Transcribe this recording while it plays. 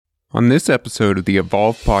On this episode of the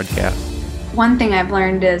Evolve podcast. One thing I've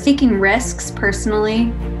learned is taking risks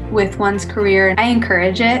personally with one's career. I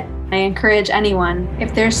encourage it. I encourage anyone,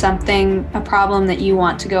 if there's something, a problem that you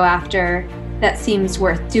want to go after that seems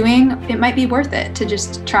worth doing, it might be worth it to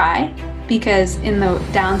just try, because in the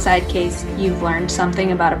downside case, you've learned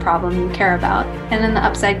something about a problem you care about. And in the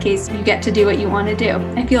upside case, you get to do what you want to do.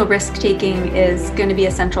 I feel risk taking is going to be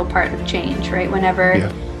a central part of change, right? Whenever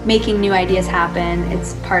making new ideas happen,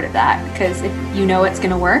 it's part of that, because if you know it's going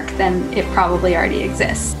to work, then it probably already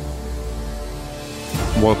exists.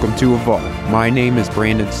 Welcome to Evolve. My name is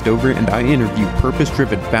Brandon Stover, and I interview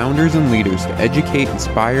purpose-driven founders and leaders to educate,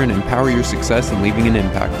 inspire, and empower your success in leaving an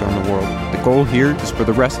impact on the world. The goal here is for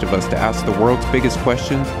the rest of us to ask the world's biggest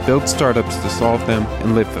questions, build startups to solve them,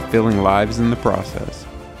 and live fulfilling lives in the process.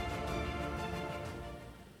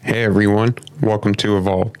 Hey everyone, welcome to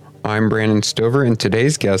Evolve. I'm Brandon Stover, and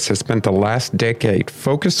today's guest has spent the last decade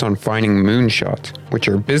focused on finding moonshots, which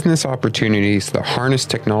are business opportunities that harness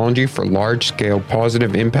technology for large-scale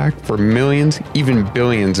positive impact for millions, even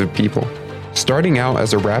billions of people. Starting out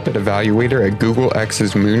as a rapid evaluator at Google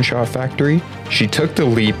X's Moonshot Factory, she took the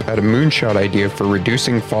leap at a moonshot idea for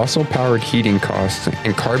reducing fossil-powered heating costs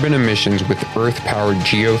and carbon emissions with Earth-powered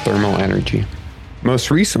geothermal energy.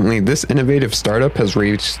 Most recently, this innovative startup has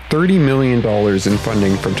raised $30 million in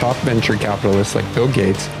funding from top venture capitalists like Bill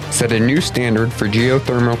Gates, set a new standard for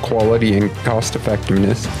geothermal quality and cost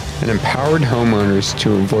effectiveness, and empowered homeowners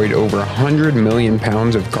to avoid over 100 million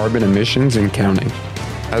pounds of carbon emissions and counting.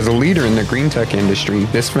 As a leader in the green tech industry,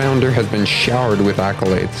 this founder has been showered with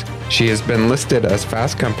accolades. She has been listed as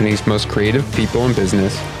Fast Company's most creative people in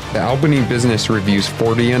business, the Albany Business Review's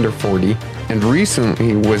 40 Under 40, and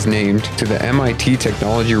recently was named to the MIT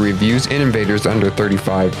Technology Review's Innovators Under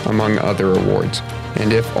 35, among other awards.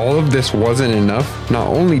 And if all of this wasn't enough, not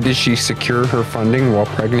only did she secure her funding while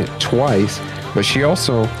pregnant twice, but she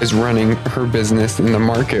also is running her business in the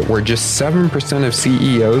market where just 7% of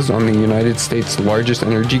CEOs on the United States' largest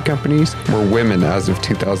energy companies were women as of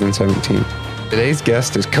 2017. Today's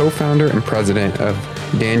guest is co-founder and president of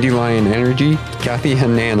Dandelion Energy, Kathy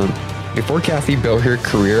Hananam. Before Kathy built her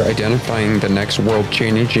career identifying the next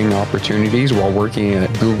world-changing opportunities while working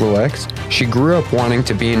at Google X, she grew up wanting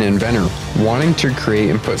to be an inventor, wanting to create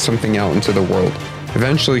and put something out into the world.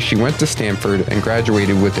 Eventually, she went to Stanford and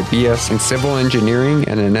graduated with a BS in civil engineering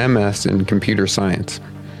and an MS in computer science.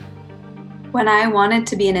 When I wanted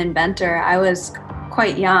to be an inventor, I was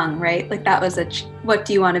quite young, right? Like that was what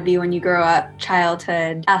do you want to be when you grow up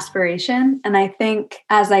childhood aspiration. And I think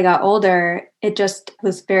as I got older, it just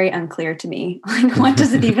was very unclear to me. Like, what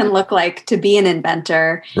does it even look like to be an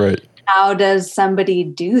inventor? Right. How does somebody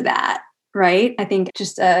do that? Right. I think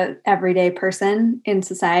just a everyday person in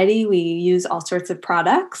society, we use all sorts of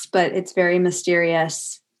products, but it's very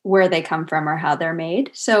mysterious where they come from or how they're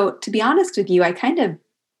made. So to be honest with you, I kind of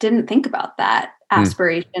didn't think about that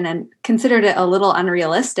aspiration and considered it a little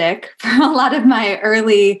unrealistic for a lot of my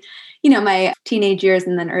early, my teenage years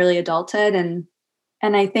and then early adulthood. And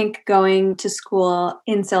I think going to school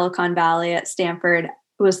in Silicon Valley at Stanford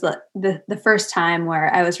was the first time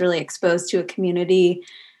where I was really exposed to a community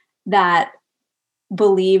that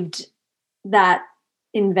believed that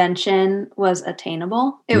invention was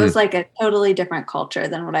attainable. It was like a totally different culture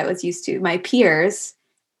than what I was used to. My peers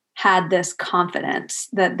had this confidence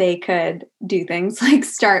that they could do things like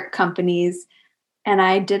start companies. And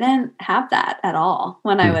I didn't have that at all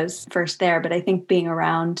when I was first there. But I think being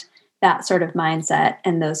around that sort of mindset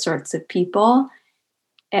and those sorts of people,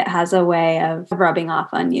 it has a way of rubbing off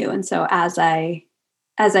on you. And so as I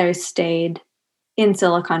stayed in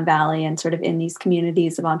Silicon Valley and sort of in these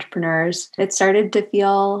communities of entrepreneurs, it started to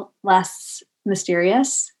feel less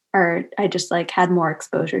mysterious, or I just had more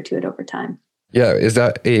exposure to it over time. Yeah. Is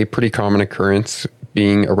that a pretty common occurrence,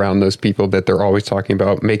 being around those people that they're always talking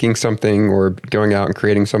about making something or going out and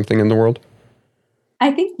creating something in the world?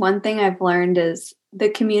 I think one thing I've learned is the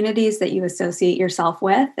communities that you associate yourself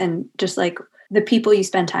with and just like the people you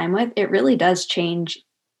spend time with, it really does change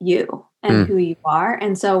you and who you are.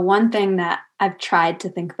 And so one thing that I've tried to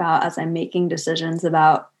think about as I'm making decisions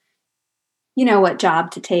about, what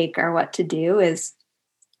job to take or what to do is,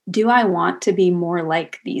 do I want to be more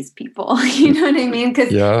like these people? You know what I mean?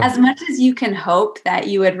 Because as much as you can hope that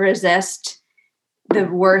you would resist the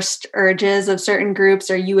worst urges of certain groups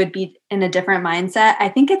or you would be in a different mindset, I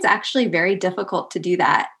think it's actually very difficult to do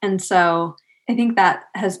that. And so I think that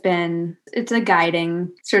it's a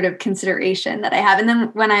guiding sort of consideration that I have. And then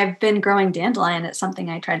when I've been growing Dandelion, it's something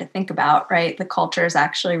I try to think about, right? The culture is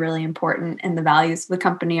actually really important and the values of the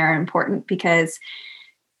company are important because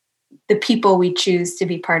the people we choose to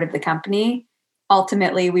be part of the company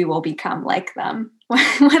ultimately we will become like them,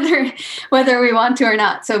 whether we want to or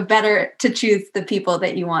not. So better to choose the people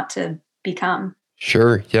that you want to become.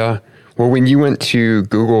 Sure. Yeah. Well, when you went to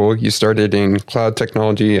Google, you started in cloud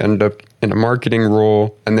technology, ended up in a marketing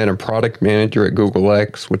role, and then a product manager at Google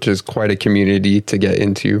X, which is quite a community to get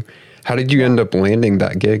into. How did you end up landing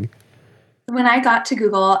that gig? When I got to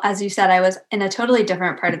Google, as you said, I was in a totally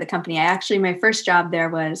different part of the company. My first job there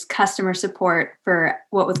was customer support for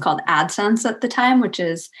what was called AdSense at the time, which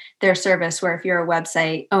is their service where if you're a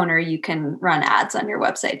website owner, you can run ads on your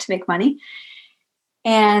website to make money.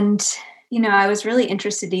 And, I was really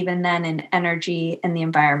interested even then in energy and the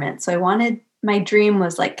environment. So my dream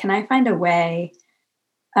was like, can I find a way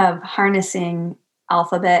of harnessing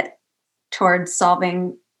Alphabet towards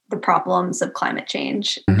solving the problems of climate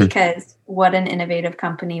change? Because what an innovative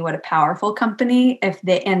company, what a powerful company, if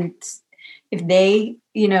they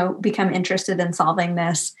become interested in solving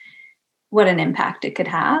this, what an impact it could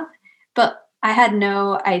have. But I had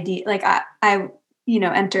no idea, like I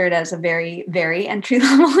entered as a very, very entry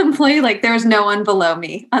level employee. Like there was no one below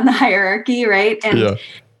me on the hierarchy, right? And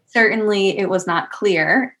certainly it was not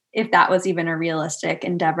clear if that was even a realistic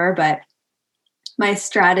endeavor, but my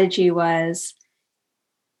strategy was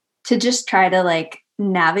to just try to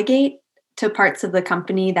navigate to parts of the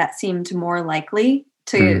company that seemed more likely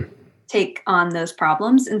to take on those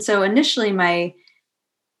problems. And so initially my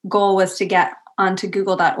goal was to get onto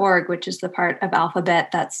google.org, which is the part of Alphabet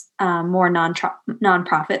that's more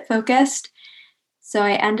nonprofit focused. So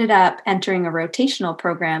I ended up entering a rotational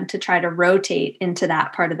program to try to rotate into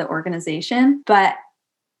that part of the organization. But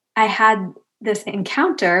I had this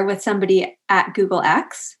encounter with somebody at Google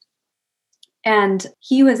X, and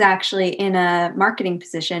he was actually in a marketing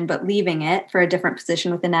position, but leaving it for a different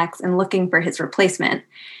position within X and looking for his replacement.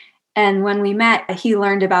 And when we met, he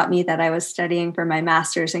learned about me that I was studying for my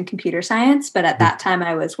master's in computer science, but at that time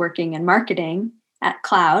I was working in marketing at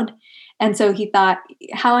Cloud. And so he thought,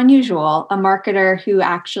 how unusual, a marketer who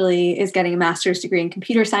actually is getting a master's degree in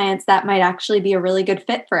computer science, that might actually be a really good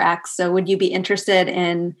fit for X. So would you be interested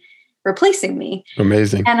in replacing me?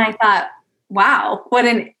 Amazing. And I thought, wow, what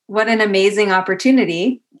an amazing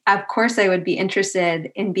opportunity. Of course, I would be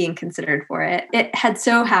interested in being considered for it. It had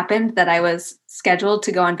so happened that I was scheduled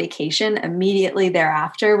to go on vacation immediately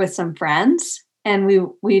thereafter with some friends, and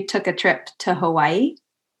we took a trip to Hawaii.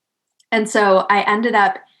 And so I ended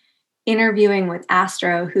up interviewing with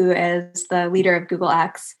Astro, who is the leader of Google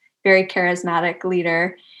X, very charismatic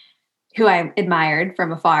leader who I admired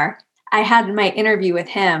from afar. I had my interview with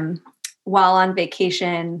him while on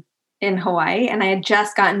vacation in Hawaii, and I had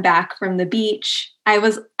just gotten back from the beach. I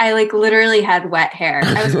literally had wet hair.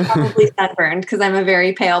 I was probably sunburned because I'm a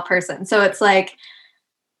very pale person. So it's like,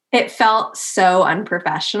 it felt so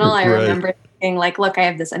unprofessional. I remember thinking look, I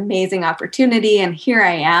have this amazing opportunity and here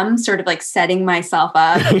I am sort of setting myself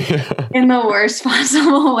up in the worst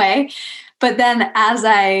possible way. But then as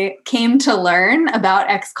I came to learn about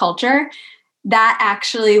X culture, that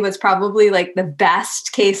actually was probably the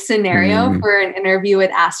best case scenario for an interview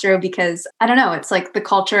with Astro, because I don't know, it's the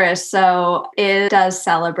culture is it does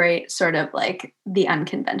celebrate sort of the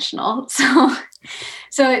unconventional. So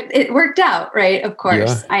it worked out, right? Of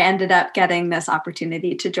course, I ended up getting this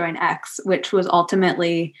opportunity to join X, which was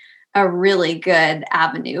ultimately a really good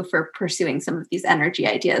avenue for pursuing some of these energy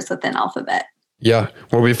ideas within Alphabet. Yeah.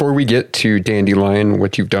 Well, before we get to Dandelion,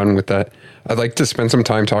 what you've done with that, I'd like to spend some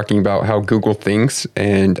time talking about how Google thinks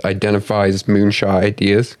and identifies moonshot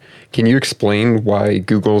ideas. Can you explain why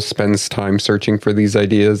Google spends time searching for these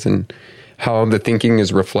ideas and how the thinking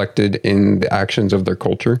is reflected in the actions of their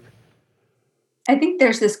culture? I think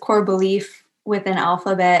there's this core belief within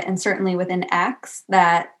Alphabet and certainly within X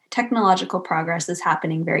that technological progress is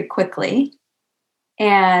happening very quickly,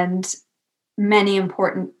 and many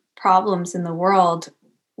important problems in the world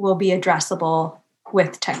will be addressable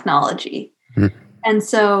with technology. And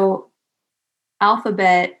so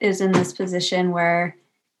Alphabet is in this position where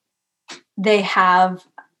they have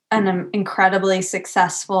an incredibly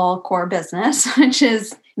successful core business, which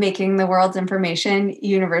is making the world's information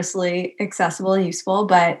universally accessible and useful,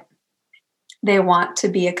 but they want to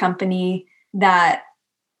be a company that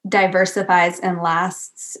diversifies and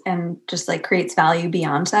lasts and just creates value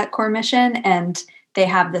beyond that core mission. And they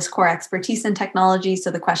have this core expertise in technology.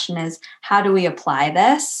 So the question is, how do we apply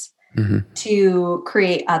this to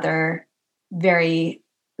create other very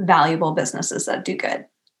valuable businesses that do good?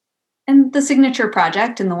 And the signature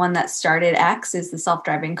project and the one that started X is the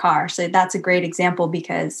self-driving car. So that's a great example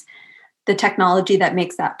because the technology that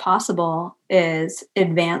makes that possible is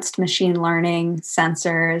advanced machine learning,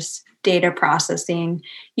 sensors, data processing.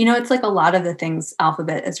 It's like a lot of the things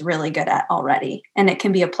Alphabet is really good at already, and it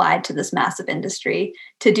can be applied to this massive industry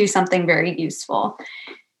to do something very useful.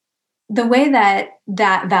 The way that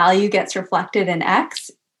value gets reflected in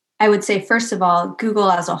X, I would say, first of all,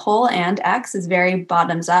 Google as a whole and X is very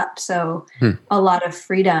bottoms up. So a lot of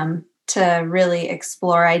freedom to really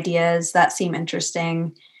explore ideas that seem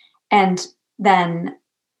interesting and then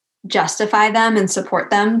justify them and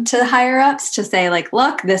support them to higher ups to say, like,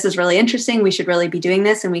 look, this is really interesting. We should really be doing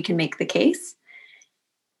this, and we can make the case.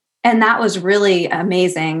 And that was really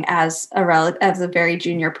amazing as a very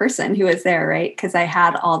junior person who was there, right? Because I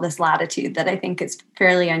had all this latitude that I think is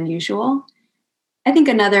fairly unusual. I think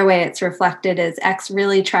another way it's reflected is X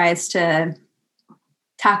really tries to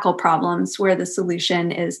tackle problems where the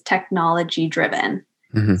solution is technology driven.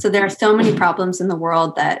 So there are so many problems in the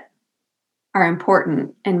world that are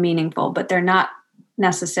important and meaningful, but they're not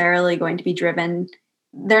necessarily going to be driven.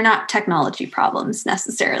 They're not technology problems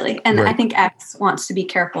necessarily. And Right. I think X wants to be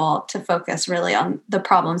careful to focus really on the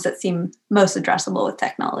problems that seem most addressable with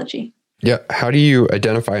technology. Yeah. How do you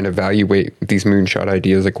identify and evaluate these moonshot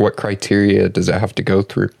ideas? Like, what criteria does it have to go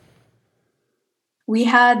through? We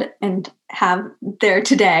had and have there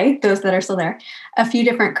today, those that are still there, a few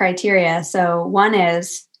different criteria. So one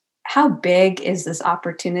is, how big is this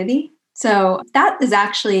opportunity? So that is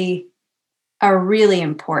actually a really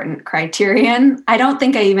important criterion. I don't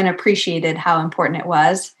think I even appreciated how important it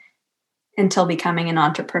was until becoming an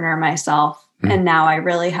entrepreneur myself. And now I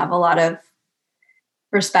really have a lot of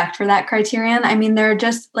respect for that criterion. I mean, they're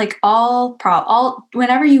just like all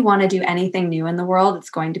whenever you want to do anything new in the world,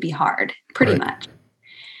 it's going to be hard, pretty much.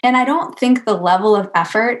 And I don't think the level of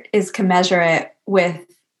effort is commensurate with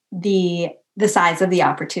the size of the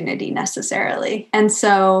opportunity necessarily. And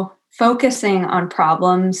so focusing on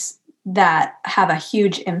problems that have a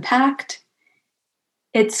impact impact,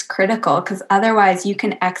 it's critical, because otherwise you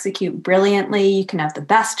can execute brilliantly, you can have the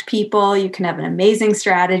best people, you can have an amazing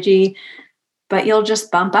strategy, but you'll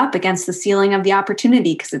just bump up against the ceiling of the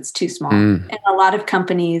opportunity because it's too small. And a lot of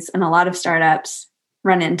companies and a lot of startups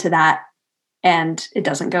run into that, and it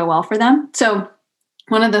doesn't go well for them. So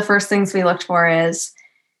one of the first things we looked for is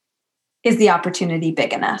the opportunity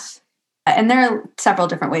big enough? And there are several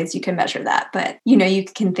different ways you can measure that. But, you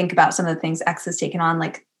can think about some of the things X has taken on,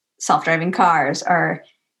 like self-driving cars or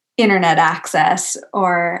internet access,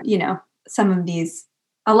 or, some of these,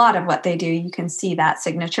 a lot of what they do, you can see that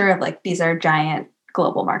signature of like, these are giant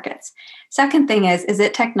global markets. Second thing is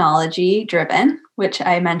it technology driven, which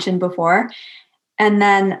I mentioned before. And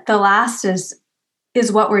then the last is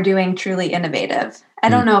what we're doing truly innovative? I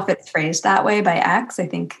don't know if it's phrased that way by X. I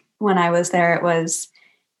think when I was there, it was,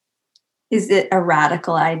 is it a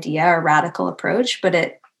radical idea or radical approach? But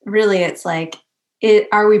it's like,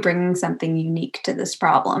 are we bringing something unique to this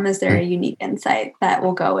problem? Is there a unique insight that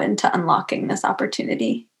will go into unlocking this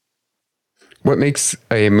opportunity? What makes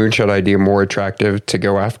a moonshot idea more attractive to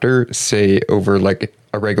go after, say, over like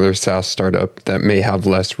a regular SaaS startup that may have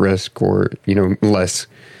less risk or, less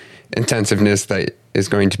intensiveness that is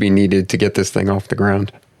going to be needed to get this thing off the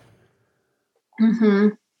ground?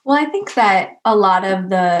 Well, I think that a lot of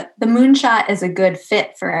the moonshot is a good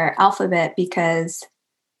fit for Alphabet because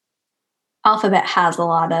Alphabet has a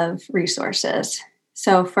lot of resources.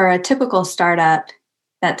 So for a typical startup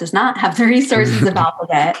that does not have the resources of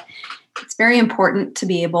Alphabet, it's very important to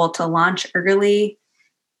be able to launch early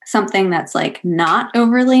something that's like not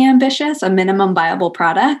overly ambitious, a minimum viable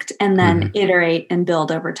product, and then iterate and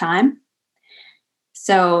build over time.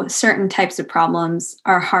 So certain types of problems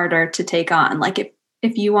are harder to take on. Like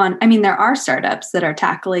if you want, there are startups that are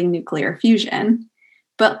tackling nuclear fusion,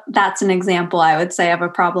 but that's an example, I would say, of a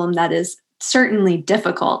problem that is certainly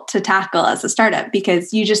difficult to tackle as a startup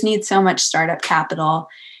because you just need so much startup capital.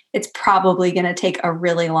 It's probably going to take a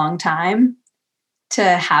really long time to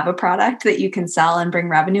have a product that you can sell and bring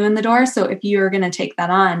revenue in the door. So if you're going to take that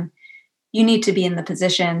on, you need to be in the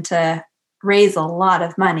position to raise a lot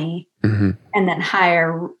of money and then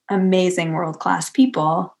hire amazing world-class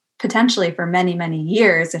people, potentially for many, many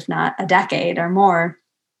years, if not a decade or more,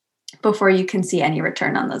 before you can see any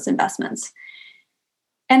return on those investments.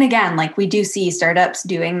 And again, like we do see startups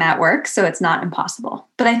doing that work, so it's not impossible.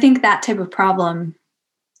 But I think that type of problem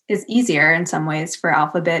is easier in some ways for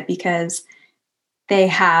Alphabet because they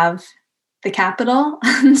have the capital.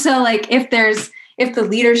 So like if the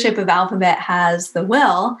leadership of Alphabet has the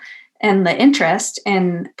will and the interest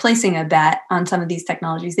in placing a bet on some of these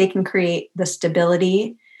technologies, they can create the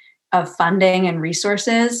stability of funding and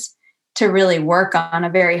resources to really work on a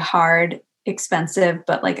very hard, expensive,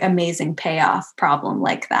 but like amazing payoff problem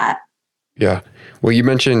like that. Yeah. Well, you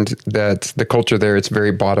mentioned that the culture there, it's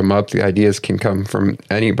very bottom up. The ideas can come from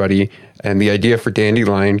anybody. And the idea for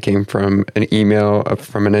Dandelion came from an email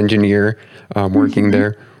from an engineer working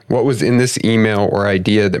there. What was in this email or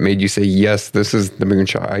idea that made you say, yes, this is the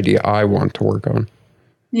moonshot idea I want to work on?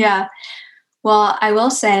 Yeah. Well, I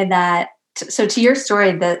will say that, so to your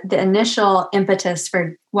story, the initial impetus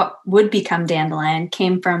for what would become Dandelion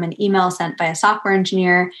came from an email sent by a software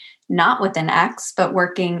engineer, not with an X, but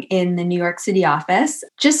working in the New York City office,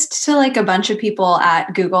 just to like a bunch of people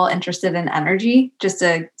at Google interested in energy, just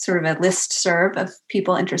a sort of a listserv of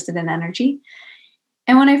people interested in energy.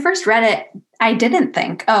 And when I first read it, I didn't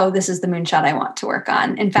think, oh, this is the moonshot I want to work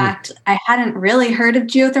on. In fact, I hadn't really heard of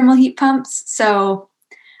geothermal heat pumps. So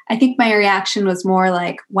I think my reaction was more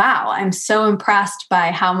like, wow, I'm so impressed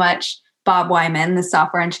by how much Bob Wyman, the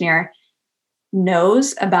software engineer,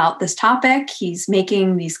 knows about this topic. He's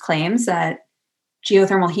making these claims that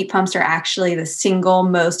geothermal heat pumps are actually the single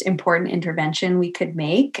most important intervention we could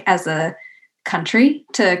make as a country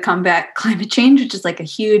to combat climate change, which is like a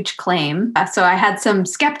huge claim. So I had some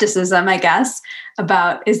skepticism, I guess,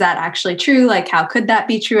 about, is that actually true? Like, how could that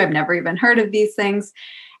be true? I've never even heard of these things.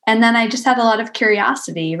 And then I just had a lot of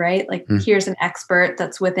curiosity, right? Like, here's an expert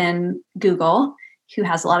that's within Google who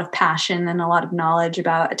has a lot of passion and a lot of knowledge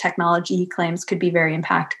about a technology he claims could be very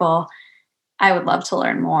impactful. I would love to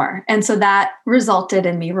learn more. And so that resulted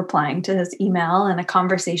in me replying to his email and a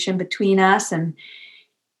conversation between us. And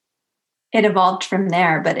it evolved from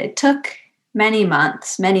there. But it took many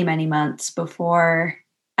months before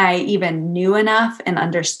I even knew enough and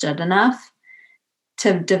understood enough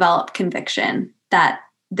to develop conviction that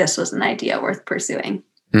this was an idea worth pursuing.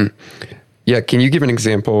 Yeah. Can you give an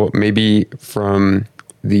example, maybe from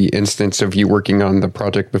the instance of you working on the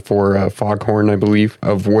project before Foghorn, I believe,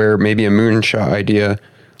 of where maybe a moonshot idea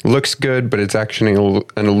looks good, but it's actually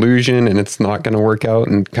an illusion and it's not going to work out,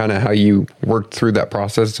 and kind of how you worked through that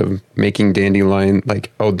process of making Dandelion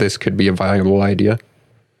like, oh, this could be a viable idea?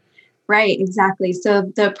 Right, exactly.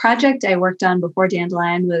 So the project I worked on before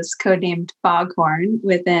Dandelion was codenamed Foghorn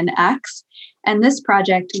with an X. And this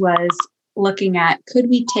project was looking at, could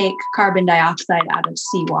we take carbon dioxide out of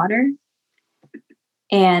seawater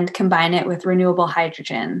and combine it with renewable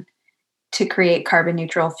hydrogen to create carbon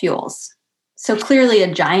neutral fuels? So clearly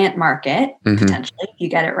a giant market, potentially, if you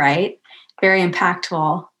get it right, very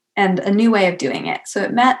impactful, and a new way of doing it. So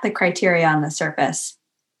it met the criteria on the surface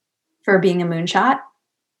for being a moonshot.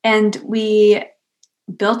 And we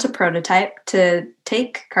built a prototype to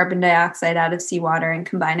take carbon dioxide out of seawater and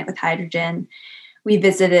combine it with hydrogen. We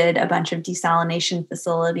visited a bunch of desalination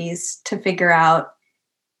facilities to figure out,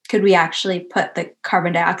 could we actually put the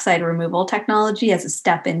carbon dioxide removal technology as a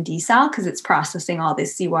step in desal, because it's processing all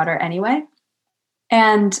this seawater anyway.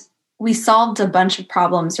 And we solved a bunch of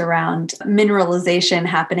problems around mineralization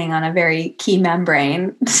happening on a very key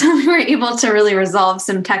membrane. So we were able to really resolve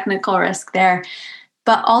some technical risk there.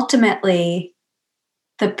 But ultimately,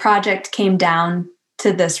 the project came down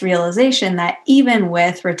to this realization that even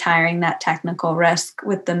with retiring that technical risk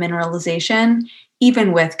with the mineralization,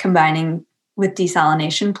 even with combining with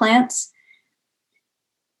desalination plants,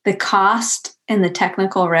 the cost and the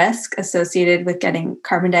technical risk associated with getting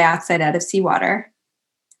carbon dioxide out of seawater,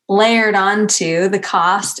 layered onto the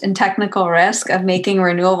cost and technical risk of making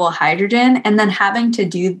renewable hydrogen, and then having to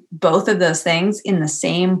do both of those things in the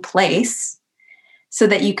same place so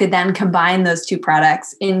that you could then combine those two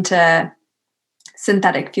products into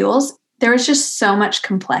synthetic fuels. There was just so much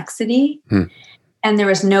complexity, and there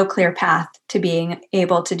was no clear path to being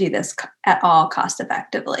able to do this at all cost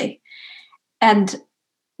effectively. And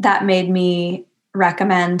that made me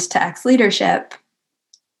recommend to X leadership,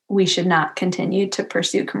 we should not continue to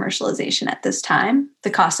pursue commercialization at this time. The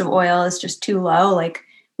cost of oil is just too low. Like,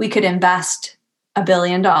 we could invest $1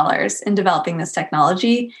 billion in developing this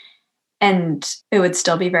technology, and it would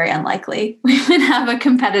still be very unlikely we would have a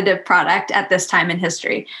competitive product at this time in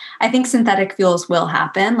history. I think synthetic fuels will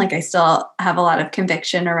happen. Like, I still have a lot of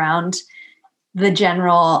conviction around the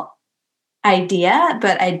general idea,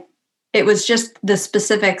 but it was just the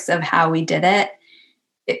specifics of how we did it.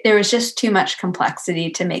 There was just too much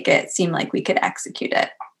complexity to make it seem like we could execute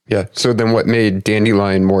it. Yeah. So then what made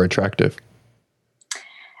Dandelion more attractive?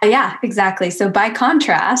 Yeah, exactly. So by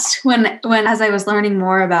contrast, when as I was learning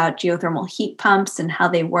more about geothermal heat pumps and how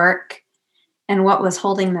they work and what was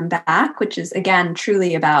holding them back, which is, again,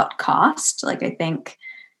 truly about cost. Like, I think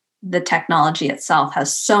the technology itself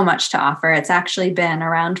has so much to offer. It's actually been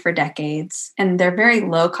around for decades and they're very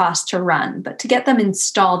low cost to run, but to get them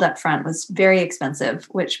installed up front was very expensive,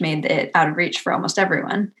 which made it out of reach for almost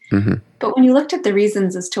everyone. Mm-hmm. But when you looked at the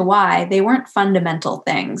reasons as to why, they weren't fundamental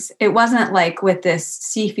things. It wasn't like with this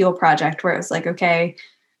Sea Fuel project where it was like, okay,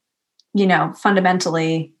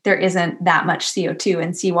 fundamentally there isn't that much CO2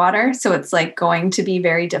 in seawater. So it's like going to be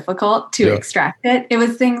very difficult to extract it. It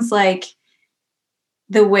was things like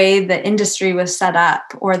the way the industry was set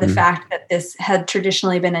up, or the fact that this had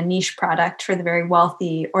traditionally been a niche product for the very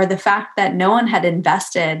wealthy, or the fact that no one had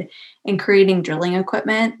invested in creating drilling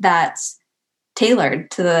equipment that's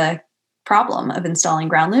tailored to the problem of installing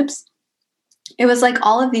ground loops. It was like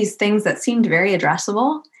all of these things that seemed very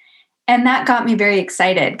addressable. And that got me very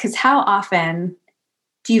excited, because how often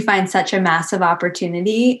do you find such a massive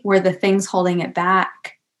opportunity where the things holding it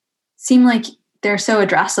back seem like they're so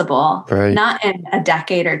addressable, right? Not in a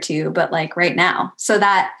decade or two, but like right now. So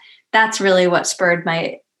that's really what spurred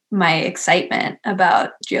my excitement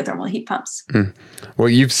about geothermal heat pumps. Well,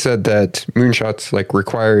 you've said that moonshots like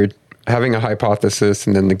required having a hypothesis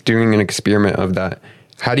and then like doing an experiment of that.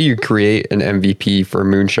 How do you create an MVP for a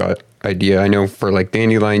moonshot idea? I know for like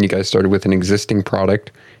Dandelion, you guys started with an existing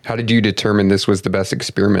product. How did you determine this was the best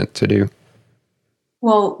experiment to do?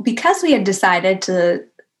 Well, because we had decided to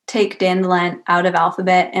take Dandelion out of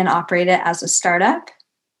Alphabet and operate it as a startup,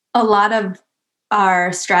 a lot of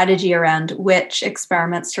our strategy around which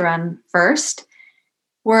experiments to run first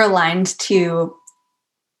were aligned to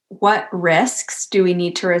what risks do we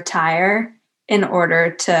need to retire in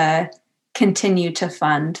order to continue to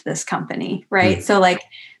fund this company, right? So like,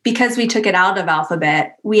 because we took it out of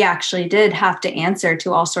Alphabet, we actually did have to answer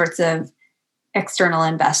to all sorts of external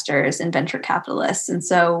investors and venture capitalists. And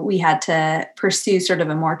so we had to pursue sort of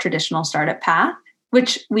a more traditional startup path,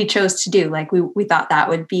 which we chose to do. Like we thought that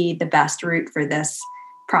would be the best route for this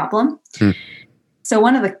problem. So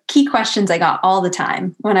one of the key questions I got all the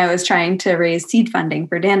time when I was trying to raise seed funding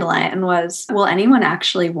for Dandelion was, will anyone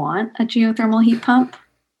actually want a geothermal heat pump?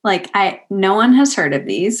 Like no one has heard of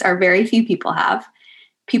these, or very few people have.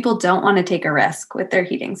 People don't want to take a risk with their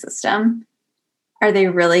heating system. Are they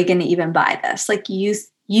really going to even buy this? Like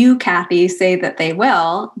you, Kathy, say that they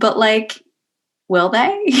will, but like, will they?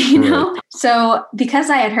 Right. So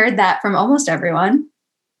because I had heard that from almost everyone,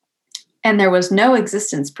 and there was no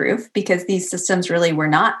existence proof because these systems really were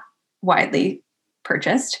not widely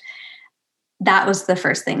purchased, that was the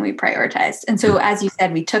first thing we prioritized. And so, as you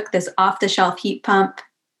said, we took this off-the-shelf heat pump.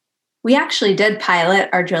 We actually did pilot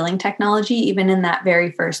our drilling technology, even in that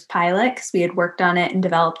very first pilot, because we had worked on it and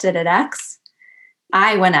developed it at X.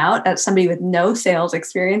 I went out, as somebody with no sales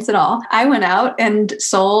experience at all, I went out and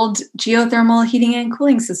sold geothermal heating and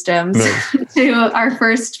cooling systems to our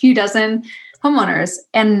first few dozen homeowners.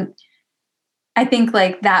 And I think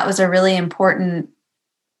like that was a really important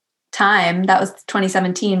time. That was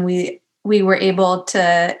 2017. We were able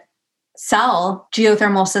to sell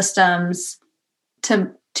geothermal systems to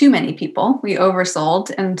too many people. We oversold,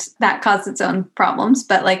 and that caused its own problems.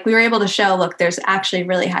 But like we were able to show, look, there's actually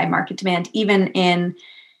really high market demand, even in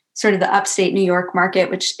sort of the upstate New York market,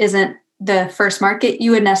 which isn't the first market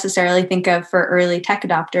you would necessarily think of for early tech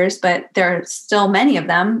adopters, but there are still many of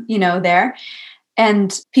them, there.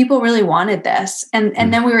 And people really wanted this. And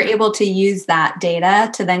then we were able to use that data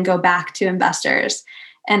to then go back to investors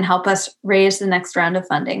and help us raise the next round of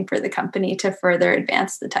funding for the company to further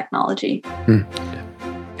advance the technology.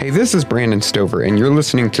 Hey, this is Brandon Stover, and you're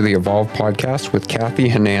listening to the Evolve podcast with Kathy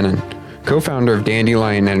Hananan, co-founder of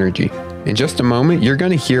Dandelion Energy. In just a moment, you're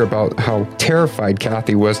going to hear about how terrified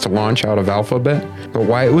Kathy was to launch out of Alphabet, but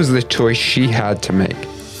why it was the choice she had to make.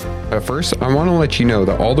 But first, I want to let you know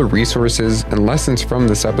that all the resources and lessons from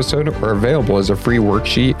this episode are available as a free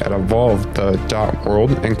worksheet at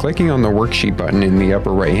evolve.world and clicking on the worksheet button in the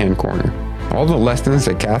upper right-hand corner. All the lessons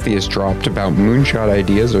that Kathy has dropped about moonshot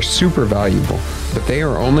ideas are super valuable, but they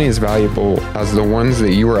are only as valuable as the ones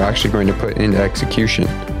that you are actually going to put into execution.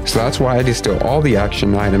 So that's why I distill all the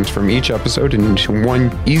action items from each episode into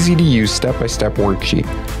one easy-to-use step-by-step worksheet,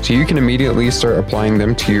 so you can immediately start applying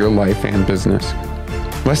them to your life and business.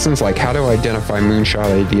 Lessons like how to identify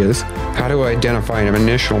moonshot ideas, how to identify an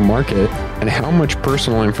initial market, and how much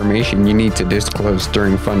personal information you need to disclose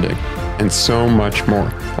during funding, and so much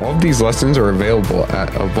more. All of these lessons are available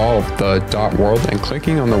at evolve.world and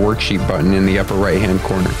clicking on the worksheet button in the upper right-hand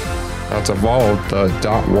corner. That's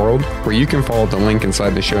evolve.world, where you can follow the link inside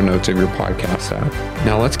the show notes of your podcast app.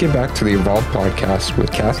 Now let's get back to the Evolve podcast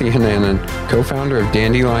with Kathy Hananan, co-founder of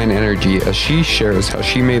Dandelion Energy, as she shares how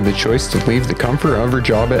she made the choice to leave the comfort of her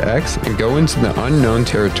job at X and go into the unknown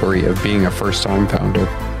territory of being a first-time founder.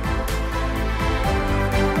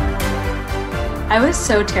 I was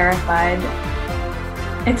so terrified.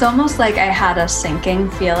 It's almost like I had a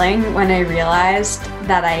sinking feeling when I realized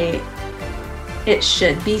that it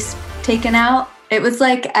should be taken out. It was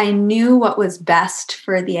like I knew what was best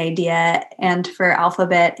for the idea and for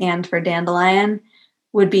Alphabet and for Dandelion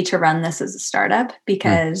would be to run this as a startup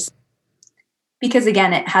because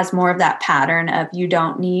again, it has more of that pattern of you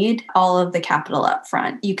don't need all of the capital up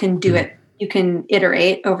front. You can do it. You can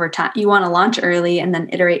iterate over time. You want to launch early and then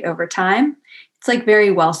iterate over time. It's like very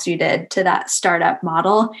well suited to that startup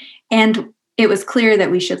model. And it was clear that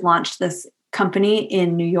we should launch this company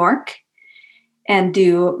in New York and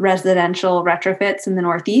do residential retrofits in the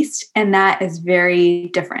Northeast. And that is very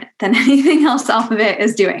different than anything else Alphabet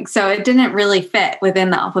is doing. So it didn't really fit within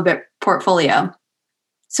the Alphabet portfolio.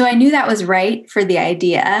 So I knew that was right for the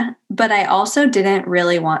idea, but I also didn't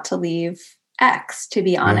really want to leave X, to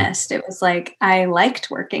be honest. It was like, I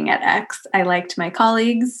liked working at X. I liked my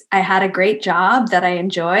colleagues. I had a great job that I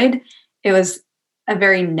enjoyed. It was a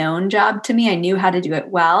very known job to me. I knew how to do it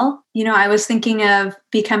well. I was thinking of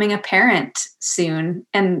becoming a parent soon,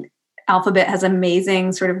 and Alphabet has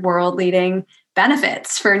amazing sort of world-leading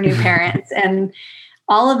benefits for new parents. And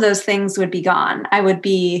all of those things would be gone. I would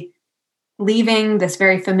be leaving this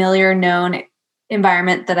very familiar, known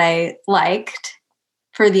environment that I liked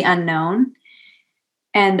for the unknown.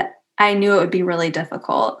 And I knew it would be really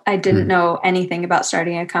difficult. I didn't know anything about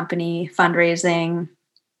starting a company, fundraising.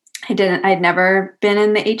 I'd never been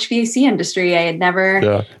in the HVAC industry. I had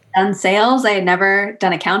never done sales. I had never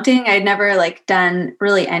done accounting. I had never done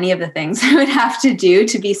really any of the things I would have to do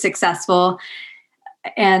to be successful.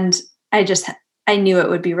 And I knew it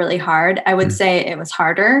would be really hard. I would say it was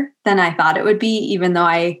harder than I thought it would be, even though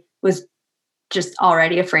I was just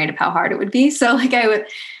already afraid of how hard it would be. So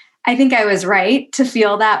I think I was right to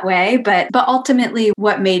feel that way. But ultimately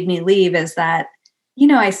what made me leave is that,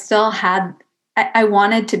 I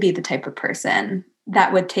wanted to be the type of person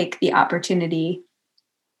that would take the opportunity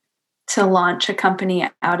to launch a company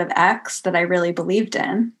out of X that I really believed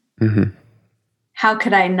in. Mm-hmm. How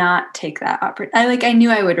could I not take that opportunity? I knew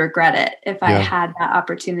I would regret it if I had that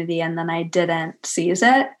opportunity and then I didn't seize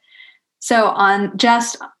it. So on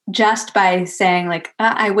just by saying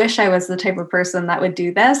I wish I was the type of person that would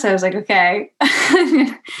do this, I was like, okay,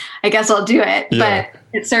 I guess I'll do it. Yeah. But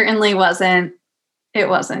it certainly wasn't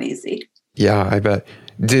easy. Yeah, I bet.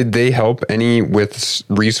 Did they help any with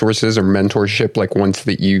resources or mentorship once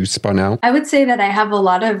that you spun out? I would say that I have a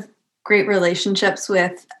lot of great relationships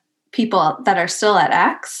with people that are still at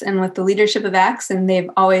X and with the leadership of X, and they've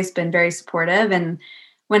always been very supportive. And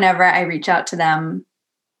whenever I reach out to them,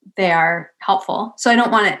 they are helpful. So I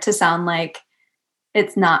don't want it to sound like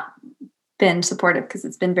it's not been supportive, because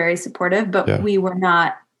it's been very supportive, but we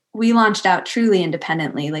launched out truly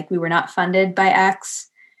independently. We were not funded by X,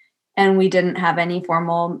 and we didn't have any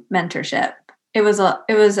formal mentorship. It was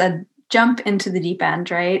a jump into the deep end,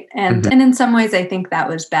 right? And and in some ways I think that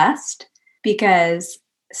was best, because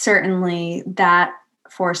certainly that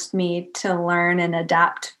forced me to learn and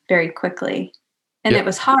adapt very quickly. And it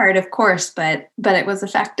was hard, of course, but it was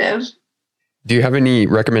effective. Do you have any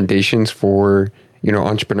recommendations for,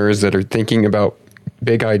 entrepreneurs that are thinking about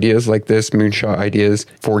big ideas like this, moonshot ideas,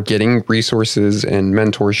 for getting resources and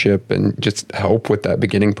mentorship and just help with that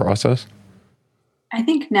beginning process? I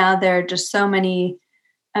think now there are just so many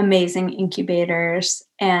amazing incubators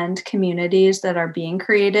and communities that are being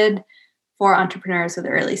created for entrepreneurs with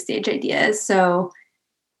early stage ideas. So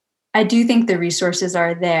I do think the resources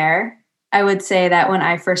are there. I would say that when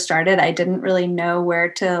I first started, I didn't really know where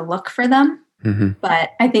to look for them. Mm-hmm.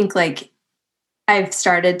 But I think I've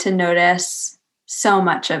started to notice so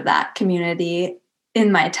much of that community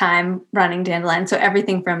in my time running Dandelion. So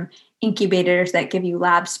everything from incubators that give you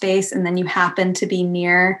lab space, and then you happen to be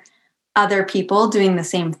near other people doing the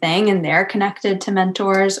same thing and they're connected to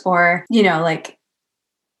mentors, or,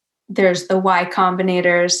 there's the Y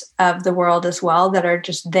Combinators of the world as well that are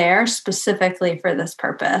just there specifically for this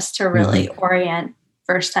purpose, to really orient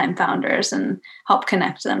first-time founders and help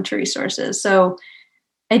connect them to resources. So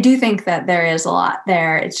I do think that there is a lot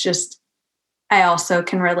there. It's just, I also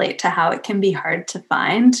can relate to how it can be hard to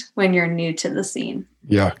find when you're new to the scene.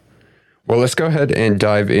 Yeah. Well, let's go ahead and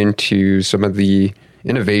dive into some of the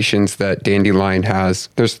innovations that Dandelion has.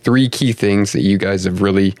 There's 3 key things that you guys have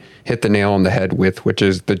really hit the nail on the head with, which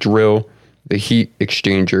is the drill, the heat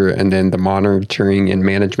exchanger, and then the monitoring and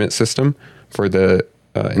management system for the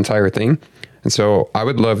entire thing. And so I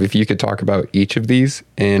would love if you could talk about each of these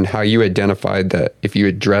and how you identified that if you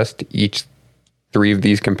addressed each 3 of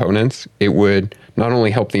these components, it would not only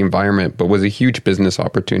help the environment, but was a huge business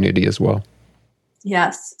opportunity as well.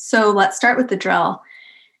 Yes. So let's start with the drill.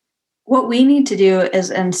 What we need to do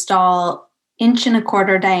is install 1.25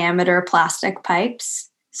 inch diameter plastic pipes.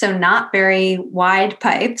 So not very wide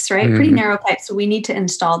pipes, right? Mm-hmm. Pretty narrow pipes. So we need to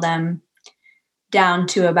install them down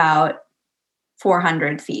to about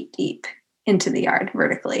 400 feet deep into the yard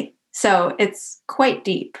vertically. So it's quite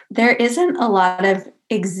deep. There isn't a lot of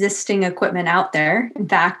existing equipment out there. In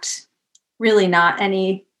fact, really not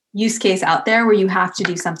any use case out there where you have to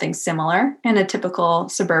do something similar in a typical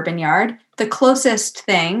suburban yard. The closest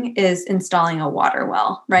thing is installing a water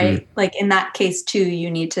well, right? Like in that case too,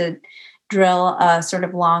 you need to drill a sort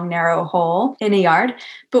of long, narrow hole in a yard.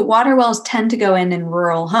 But water wells tend to go in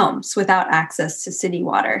rural homes without access to city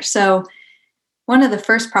water. So one of the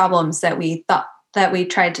first problems that we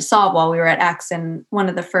tried to solve while we were at X, and one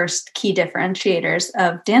of the first key differentiators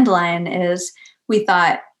of Dandelion is we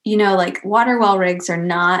thought, like water well rigs are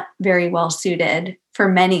not very well suited for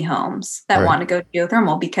many homes that want to go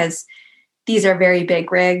geothermal because these are very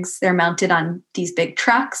big rigs. They're mounted on these big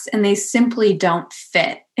trucks and they simply don't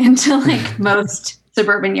fit into like most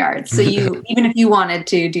suburban yards. So even if you wanted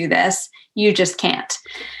to do this, you just can't.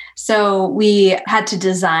 So we had to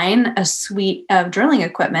design a suite of drilling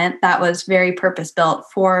equipment that was very purpose-built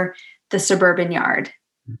for the suburban yard.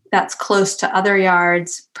 That's close to other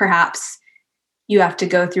yards. Perhaps you have to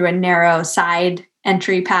go through a narrow side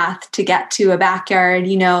entry path to get to a backyard,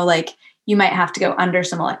 like you might have to go under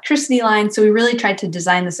some electricity lines. So we really tried to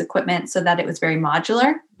design this equipment so that it was very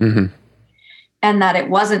modular and that it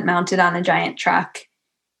wasn't mounted on a giant truck.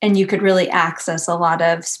 And you could really access a lot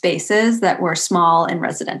of spaces that were small and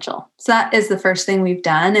residential. So that is the first thing we've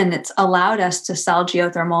done. And it's allowed us to sell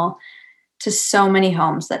geothermal to so many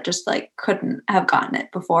homes that just like couldn't have gotten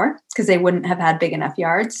it before because they wouldn't have had big enough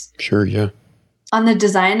yards. Sure, yeah. On the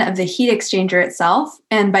design of the heat exchanger itself,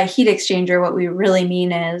 and by heat exchanger, what we really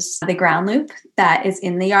mean is the ground loop that is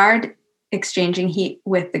in the yard exchanging heat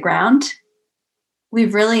with the ground.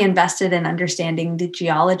 We've really invested in understanding the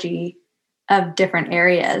geology of different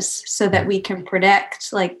areas so that we can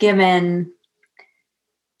predict, like given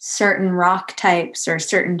certain rock types or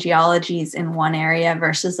certain geologies in one area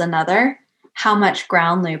versus another, how much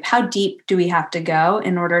ground loop, how deep do we have to go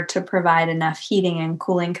in order to provide enough heating and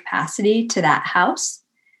cooling capacity to that house?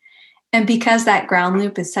 And because that ground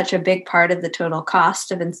loop is such a big part of the total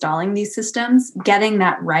cost of installing these systems, getting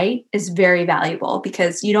that right is very valuable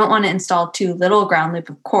because you don't want to install too little ground loop,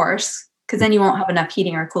 of course, because then you won't have enough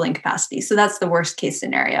heating or cooling capacity. So that's the worst case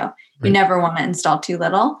scenario. Right. You never want to install too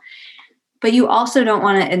little, but you also don't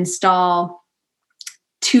want to install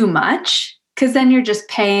too much because then you're just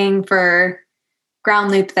paying for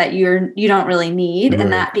ground loop that you don't really need,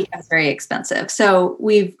 and that becomes very expensive. So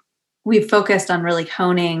we've focused on really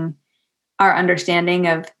honing our understanding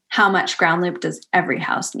of how much ground loop does every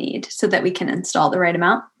house need so that we can install the right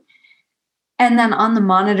amount. And then on the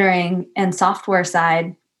monitoring and software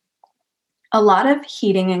side, a lot of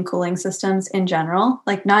heating and cooling systems in general,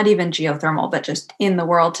 like not even geothermal, but just in the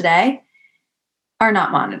world today, are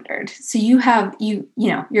not monitored. So you have,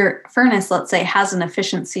 your furnace, let's say, has an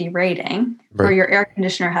efficiency rating, or your air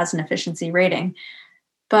conditioner has an efficiency rating,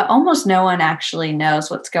 but almost no one actually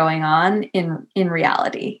knows what's going on in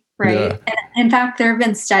reality, right? Yeah. And in fact, there have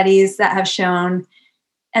been studies that have shown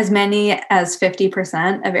as many as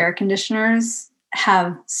 50% of air conditioners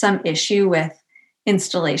have some issue with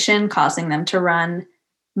installation causing them to run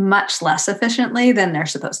much less efficiently than they're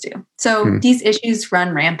supposed to. So these issues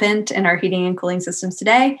run rampant in our heating and cooling systems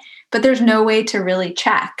today, but there's no way to really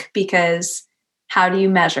check because how do you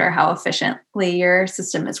measure how efficiently your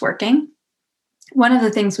system is working? One of the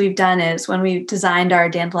things we've done is when we designed our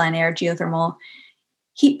Dandelion Air geothermal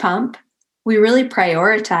heat pump, we really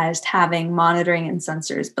prioritized having monitoring and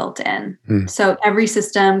sensors built in. So every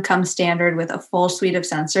system comes standard with a full suite of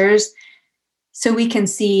sensors so we can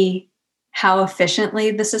see how efficiently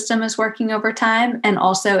the system is working over time, and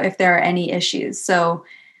also if there are any issues. So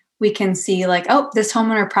we can see like, oh, this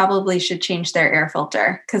homeowner probably should change their air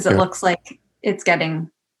filter because it looks like it's getting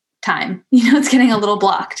time. It's getting a little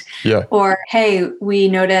blocked. Yeah. Or, hey, we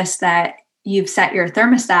noticed that you've set your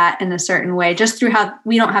thermostat in a certain way just through how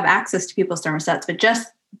we don't have access to people's thermostats, but just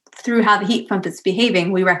through how the heat pump is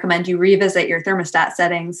behaving, we recommend you revisit your thermostat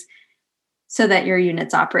settings so that your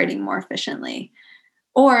unit's operating more efficiently.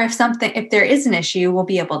 Or if there is an issue, we'll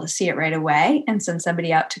be able to see it right away and send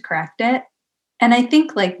somebody out to correct it. And I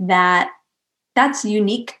think like that's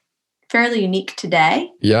unique, fairly unique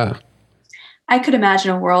today. Yeah. I could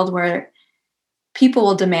imagine a world where people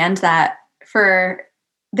will demand that for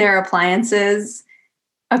their appliances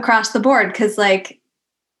across the board. Because like,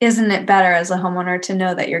 isn't it better as a homeowner to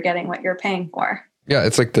know that you're getting what you're paying for? Yeah,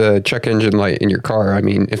 it's like the check engine light in your car. I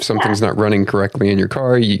mean, if something's not running correctly in your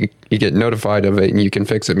car, you get notified of it and you can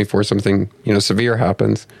fix it before something, severe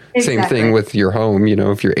happens. Exactly. Same thing with your home.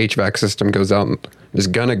 If your HVAC system goes out and is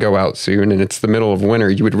going to go out soon and it's the middle of winter,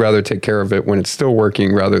 you would rather take care of it when it's still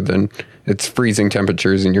working rather than it's freezing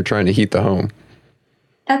temperatures and you're trying to heat the home.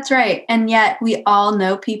 That's right. And yet we all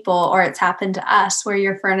know people, or it's happened to us, where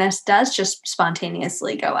your furnace does just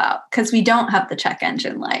spontaneously go out because we don't have the check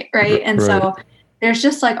engine light, right? And so there's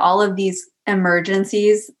just like all of these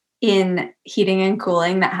emergencies in heating and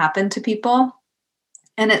cooling that happen to people,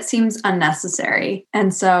 and it seems unnecessary.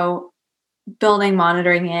 And so building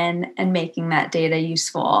monitoring in and making that data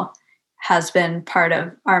useful has been part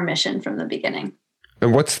of our mission from the beginning.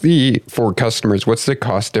 And for customers, what's the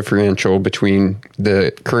cost differential between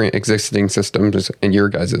the current existing systems and your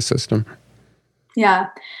guys' system? Yeah.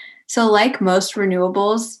 So like most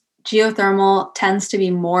renewables, geothermal tends to be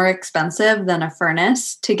more expensive than a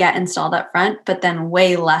furnace to get installed up front, but then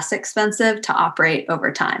way less expensive to operate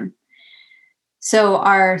over time. So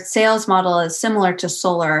our sales model is similar to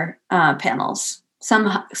solar panels. Some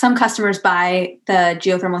customers buy the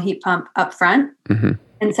geothermal heat pump up front,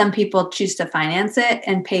 and some people choose to finance it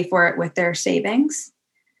and pay for it with their savings.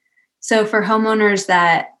 So for homeowners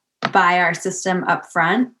that buy our system up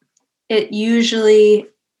front, it usually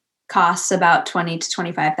costs about $20,000 to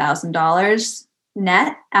 $25,000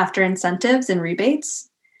 net after incentives and rebates.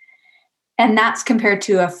 And that's compared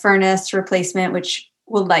to a furnace replacement, which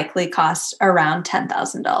will likely cost around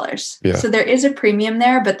 $10,000. Yeah. So there is a premium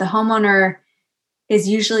there, but the homeowner is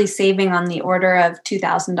usually saving on the order of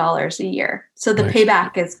 $2,000 a year. So the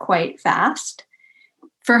payback is quite fast.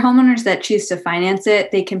 For homeowners that choose to finance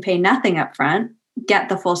it, they can pay nothing up front, get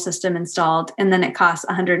the full system installed, and then it costs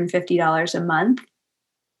 $150 a month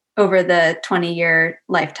over the 20-year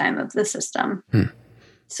lifetime of the system.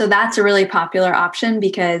 So that's a really popular option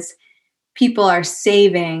because people are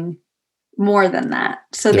saving more than that.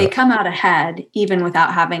 So they come out ahead even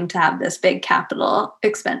without having to have this big capital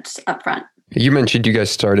expense up front. You mentioned you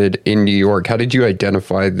guys started in New York. How did you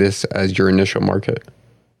identify this as your initial market?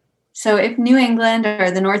 So if New England,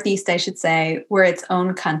 or the Northeast, I should say, were its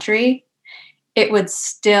own country, it would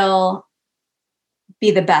still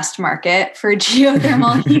be the best market for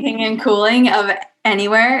geothermal heating and cooling of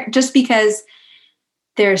anywhere, just because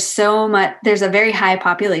there's a very high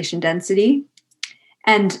population density,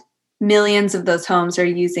 and millions of those homes are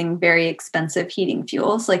using very expensive heating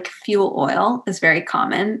fuels, like fuel oil is very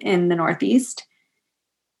common in the Northeast.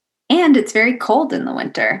 And it's very cold in the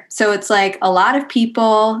winter. So it's like a lot of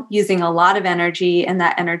people using a lot of energy, and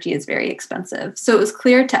that energy is very expensive. So it was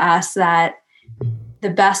clear to us that the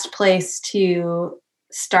best place to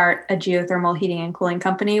start a geothermal heating and cooling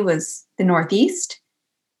company was the Northeast.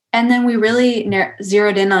 And then we really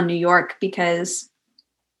zeroed in on New York because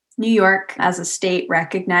New York as a state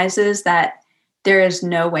recognizes that there is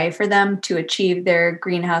no way for them to achieve their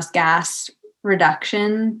greenhouse gas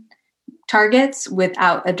reduction targets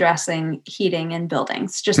without addressing heating in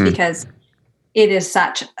buildings, just because it is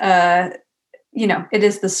such a, it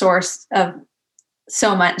is the source of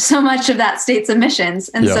so much of that state's emissions.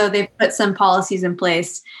 And so they've put some policies in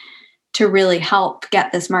place to really help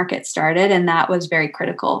get this market started. And that was very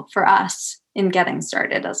critical for us in getting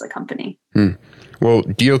started as a company. Well,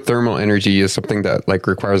 geothermal energy is something that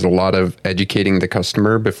requires a lot of educating the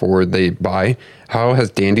customer before they buy. How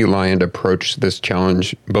has Dandelion approached this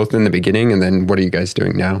challenge, both in the beginning and then what are you guys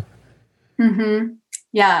doing now?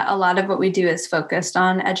 Yeah, a lot of what we do is focused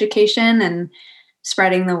on education and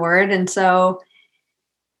spreading the word. And so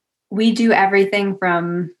we do everything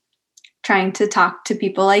from trying to talk to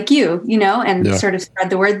people like you, and sort of spread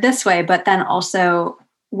the word this way. But then also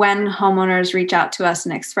when homeowners reach out to us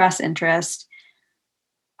and express interest,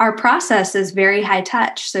 our process is very high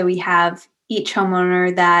touch. So we have each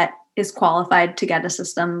homeowner that is qualified to get a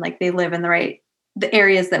system, like they live in the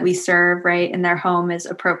areas that we serve, right? And their home is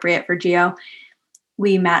appropriate for geo.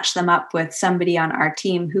 We match them up with somebody on our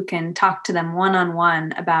team who can talk to them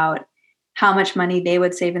one-on-one about how much money they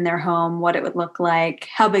would save in their home, what it would look like,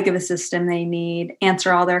 how big of a system they need,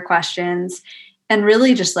 answer all their questions, and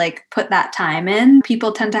really just put that time in.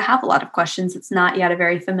 People tend to have a lot of questions. It's not yet a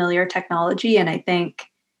very familiar technology. And I think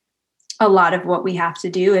a lot of what we have to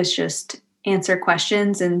do is just answer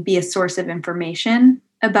questions and be a source of information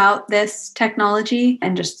about this technology,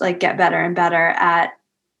 and just get better and better at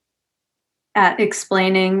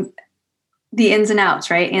explaining the ins and outs,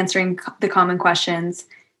 right? Answering the common questions,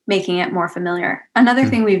 making it more familiar. Another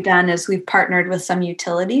thing we've done is we've partnered with some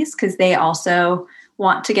utilities because they also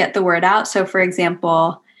want to get the word out. So for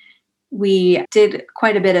example, we did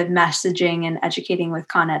quite a bit of messaging and educating with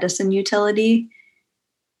Con Edison Utility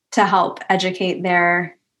to help educate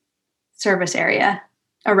their service area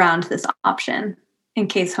around this option in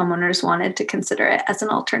case homeowners wanted to consider it as an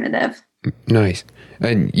alternative. Nice.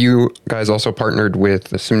 And you guys also partnered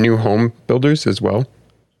with some new home builders as well?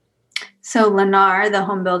 So Lennar, the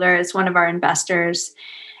home builder, is one of our investors,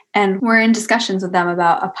 and we're in discussions with them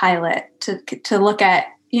about a pilot to look at,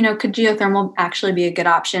 could geothermal actually be a good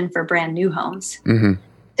option for brand new homes? Mm-hmm.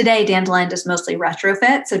 Today, Dandelion does mostly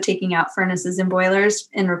retrofit, so taking out furnaces and boilers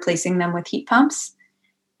and replacing them with heat pumps.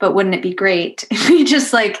 But wouldn't it be great if we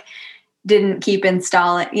just didn't keep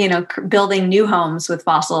installing, building new homes with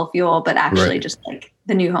fossil fuel, but actually just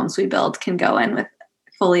the new homes we build can go in with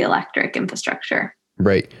fully electric infrastructure.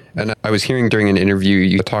 Right. And I was hearing during an interview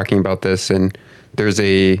you talking about this, and there's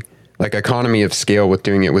a economy of scale with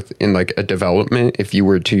doing it within a development. If you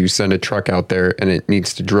were to send a truck out there and it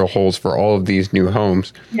needs to drill holes for all of these new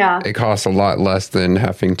homes, it costs a lot less than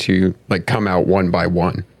having to come out one by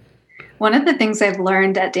one. One of the things I've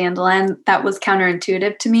learned at Dandelion that was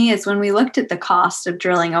counterintuitive to me is when we looked at the cost of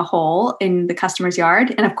drilling a hole in the customer's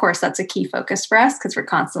yard, and of course that's a key focus for us because we're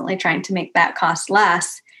constantly trying to make that cost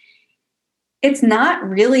less. It's not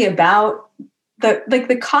really about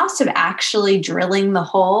the cost of actually drilling the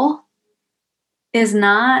hole is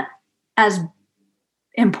not as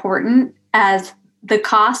important as the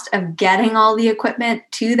cost of getting all the equipment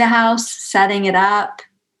to the house, setting it up,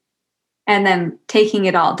 and then taking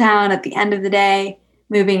it all down at the end of the day,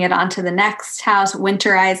 moving it onto the next house,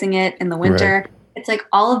 winterizing it in the winter. Right. It's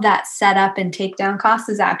all of that setup and takedown cost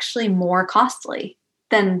is actually more costly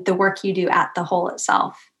than the work you do at the hole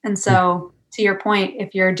itself. And so to your point,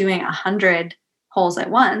 if you're doing 100 holes at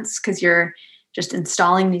once, because you're just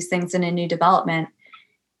installing these things in a new development,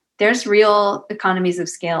 there's real economies of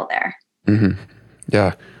scale there. Mm-hmm.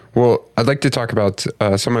 Yeah. Well, I'd like to talk about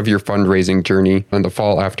some of your fundraising journey. In the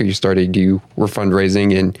fall after you started, you were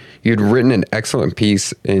fundraising, and you'd written an excellent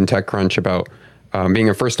piece in TechCrunch about being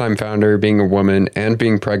a first-time founder, being a woman, and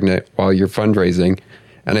being pregnant while you're fundraising.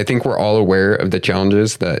 And I think we're all aware of the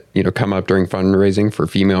challenges that come up during fundraising for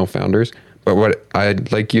female founders. But what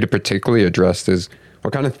I'd like you to particularly address is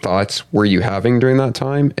what kind of thoughts were you having during that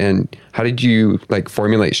time, and how did you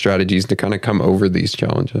formulate strategies to kind of come over these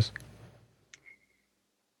challenges?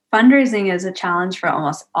 Fundraising is a challenge for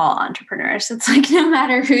almost all entrepreneurs. It's no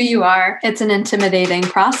matter who you are, it's an intimidating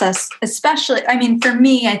process, especially, for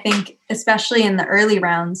me, I think, especially in the early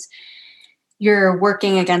rounds, you're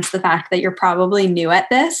working against the fact that you're probably new at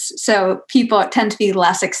this. So people tend to be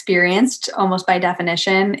less experienced almost by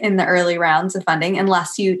definition in the early rounds of funding,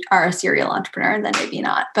 unless you are a serial entrepreneur, and then maybe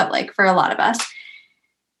not, but for a lot of us.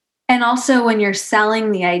 And also when you're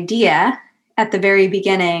selling the idea at the very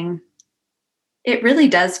beginning, it really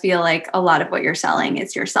does feel like a lot of what you're selling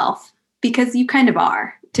is yourself, because you kind of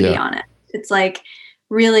are, to be honest. It's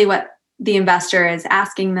really what the investor is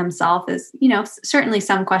asking themselves is, certainly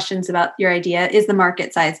some questions about your idea. Is the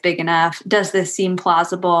market size big enough? Does this seem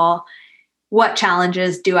plausible? What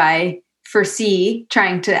challenges do I foresee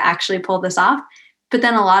trying to actually pull this off? But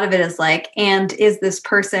then a lot of it is and is this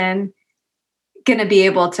person going to be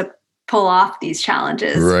able to pull off these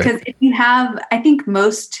challenges? Because if you have, I think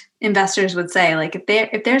most investors would say,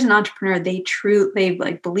 if there's an entrepreneur they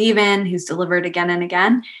believe in, who's delivered again and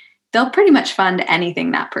again, they'll pretty much fund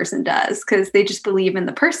anything that person does because they just believe in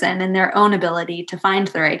the person and their own ability to find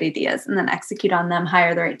the right ideas and then execute on them,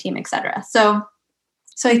 hire the right team, et cetera. So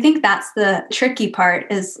I think that's the tricky part,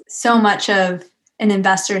 is so much of an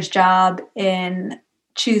investor's job in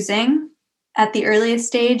choosing at the earliest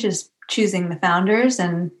stage is choosing the founders,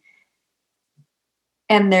 and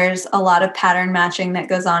there's a lot of pattern matching that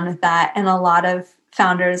goes on with that. And a lot of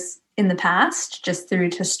founders in the past, just due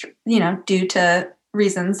to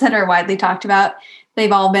reasons that are widely talked about,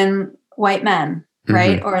 they've all been white men,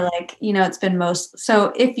 right? Or it's been most.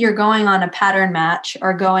 So if you're going on a pattern match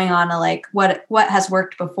or going on a what has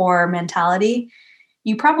worked before mentality,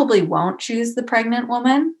 you probably won't choose the pregnant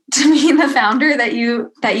woman to be the founder that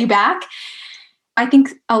you back. I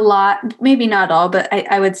think a lot, maybe not all, but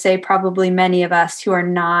I would say probably many of us who are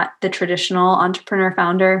not the traditional entrepreneur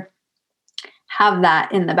founder have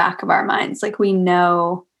that in the back of our minds. We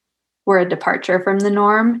know we're a departure from the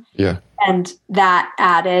norm. Yeah. And that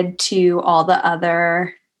added to all the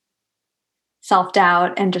other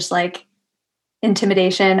self-doubt and just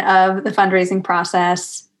intimidation of the fundraising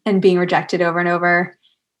process and being rejected over and over.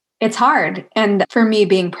 It's hard. And for me,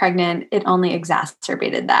 being pregnant, it only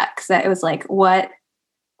exacerbated that, because it was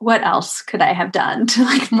what else could I have done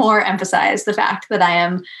to more emphasize the fact that I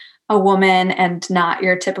am a woman and not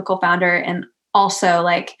your typical founder, and also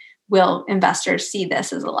will investors see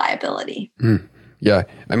this as a liability? Yeah.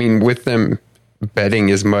 With them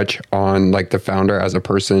betting as much on like the founder as a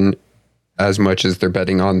person as much as they're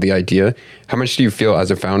betting on the idea. How much do you feel as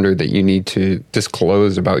a founder that you need to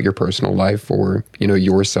disclose about your personal life or,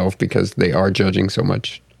 yourself, because they are judging so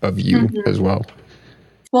much of you as well?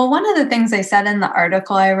 Well, one of the things I said in the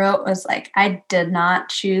article I wrote was like, I did not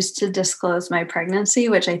choose to disclose my pregnancy,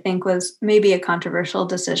 which I think was maybe a controversial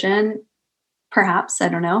decision, perhaps, I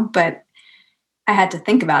don't know, but I had to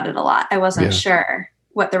think about it a lot. I wasn't sure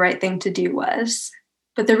what the right thing to do was.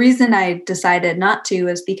 But the reason I decided not to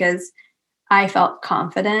was because I felt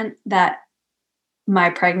confident that my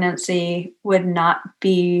pregnancy would not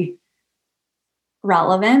be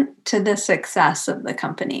relevant to the success of the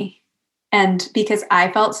company. And because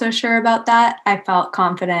I felt so sure about that, I felt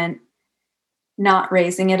confident not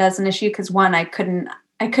raising it as an issue because one, I couldn't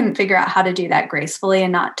figure out how to do that gracefully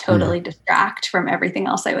and not totally distract from everything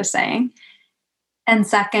else I was saying. And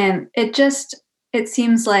second, it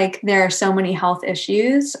seems like there are so many health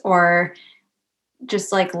issues or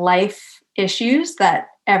just like life issues that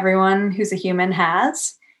everyone who's a human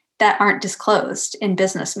has that aren't disclosed in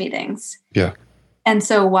business meetings. Yeah. And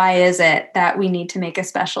so why is it that we need to make a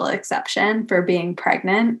special exception for being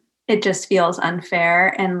pregnant? It just feels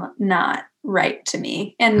unfair and not right to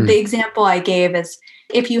me. And the example I gave is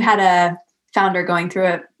if you had a founder going through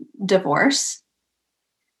a divorce,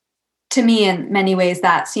 to me, in many ways,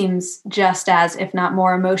 that seems just as, if not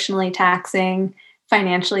more emotionally taxing,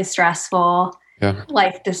 financially stressful,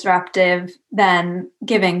 life disruptive than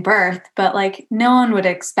giving birth. But like no one would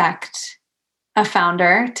expect a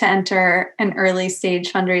founder to enter an early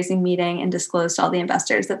stage fundraising meeting and disclose to all the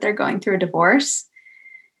investors that they're going through a divorce.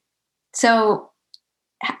 So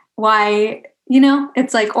why,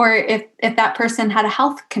 it's like, or if that person had a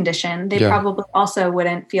health condition, they probably also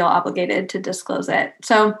wouldn't feel obligated to disclose it.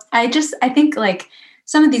 So I think like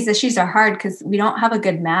some of these issues are hard because we don't have a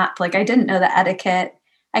good map. Like I didn't know the etiquette.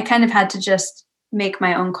 I kind of had to just make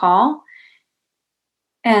my own call.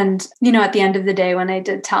 And, at the end of the day, when I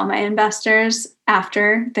did tell my investors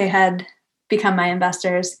after they had become my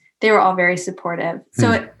investors, they were all very supportive.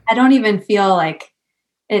 So I don't even feel like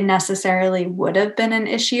it necessarily would have been an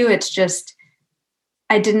issue. It's just,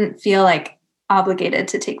 I didn't feel like obligated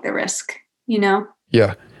to take the risk,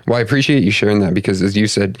 Yeah. Well, I appreciate you sharing that because as you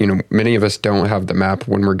said, many of us don't have the map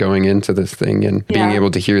when we're going into this thing and being able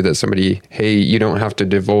to hear that somebody, hey, you don't have to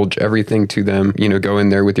divulge everything to them, go in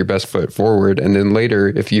there with your best foot forward. And then later,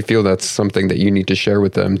 if you feel that's something that you need to share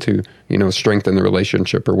with them to, strengthen the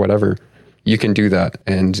relationship or whatever, you can do that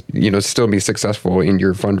and, still be successful in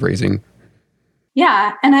your fundraising.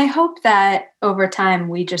 Yeah. And I hope that over time,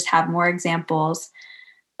 we just have more examples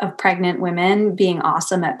of pregnant women being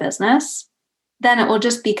awesome at business. Then it will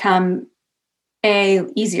just become A,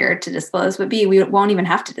 easier to disclose, but B, we won't even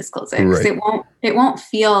have to disclose it. Because it won't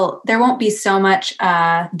feel, there won't be so much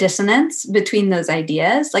dissonance between those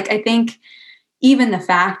ideas. Like I think even the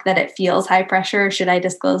fact that it feels high pressure, should I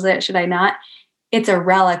disclose it? Should I not? It's a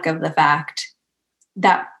relic of the fact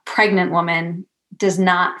that pregnant woman does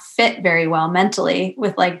not fit very well mentally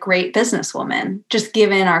with like great businesswomen, just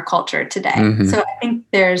given our culture today. So I think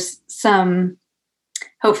there's some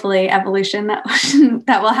hopefully evolution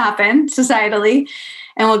that will happen societally,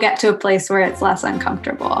 and we'll get to a place where it's less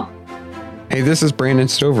uncomfortable. Hey, this is Brandon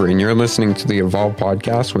Stover, and you're listening to the Evolve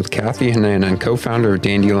podcast with Kathy Hananan, co-founder of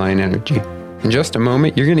Dandelion Energy. In just a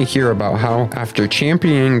moment, you're going to hear about how, after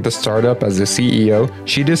championing the startup as a CEO,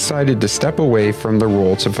 she decided to step away from the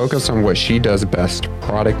role to focus on what she does best,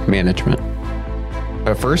 product management.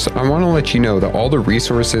 But first, I want to let you know that all the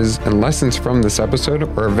resources and lessons from this episode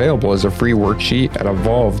are available as a free worksheet at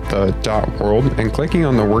evolve.world and clicking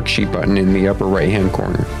on the worksheet button in the upper right-hand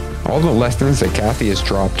corner. All the lessons that Kathy has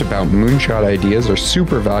dropped about moonshot ideas are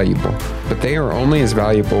super valuable, but they are only as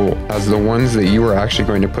valuable as the ones that you are actually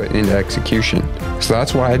going to put into execution. So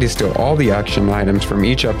that's why I distill all the action items from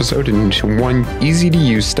each episode into one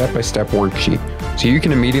easy-to-use step-by-step worksheet, so you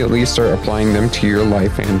can immediately start applying them to your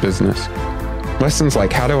life and business. Lessons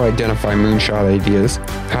like how to identify moonshot ideas,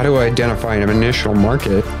 how to identify an initial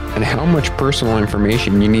market, and how much personal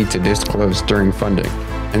information you need to disclose during funding,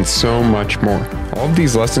 and so much more. All of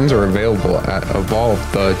these lessons are available at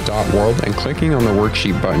evolve.world and clicking on the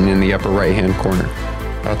worksheet button in the upper right-hand corner.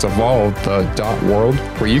 That's evolve.world,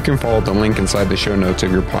 where you can follow the link inside the show notes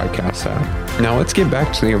of your podcast app. Now let's get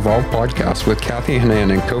back to the Evolve podcast with Kathy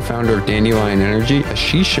Hananan, co-founder of Dandelion Energy, as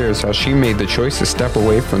she shares how she made the choice to step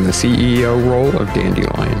away from the CEO role of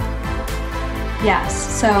Dandelion.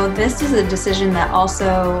 Yes, so this is a decision that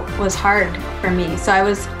also was hard for me. So I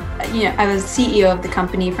was CEO of the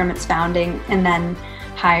company from its founding and then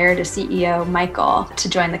hired a CEO, Michael, to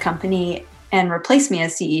join the company. and replaced me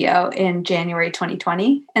as CEO in January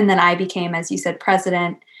 2020. And then I became, as you said,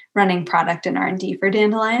 president, running product and R&D for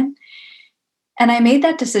Dandelion. And I made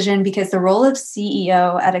that decision because the role of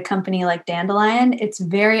CEO at a company like Dandelion, it's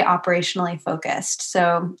very operationally focused.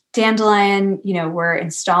 So Dandelion, we're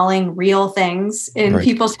installing real things in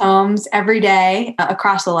people's homes every day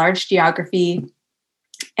across a large geography.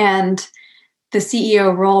 And the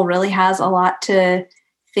CEO role really has a lot to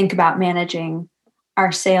think about managing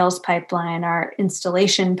our sales pipeline, our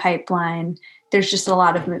installation pipeline. There's just a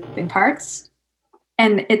lot of moving parts.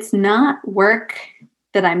 And it's not work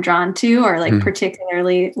that I'm drawn to or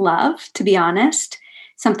particularly love, to be honest.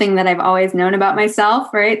 Something that I've always known about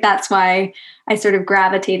myself, right? That's why I sort of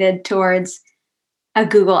gravitated towards a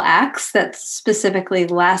Google X that's specifically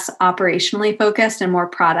less operationally focused and more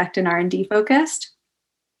product and R&D focused.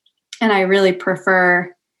 And I really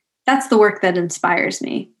prefer, that's the work that inspires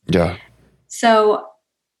me. Yeah. So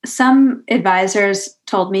some advisors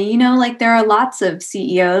told me, there are lots of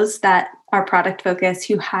CEOs that are product focused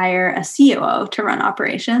who hire a COO to run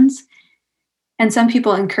operations. And some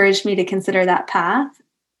people encouraged me to consider that path.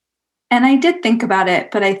 And I did think about it,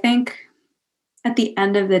 but I think at the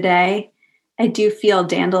end of the day, I do feel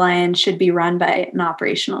Dandelion should be run by an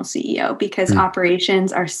operational CEO because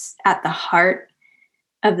operations are at the heart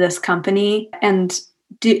of this company. And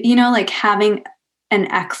having an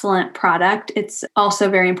excellent product, it's also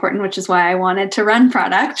very important, which is why I wanted to run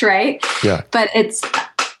product, right? Yeah. But I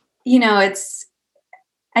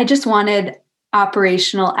just wanted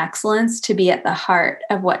operational excellence to be at the heart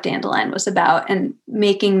of what Dandelion was about, and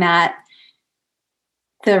making that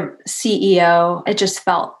the CEO, it just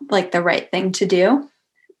felt like the right thing to do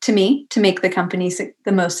to me to make the company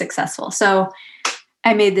the most successful. So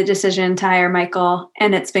I made the decision to hire Michael,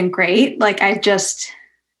 and it's been great.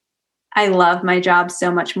 I love my job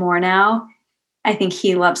so much more now. I think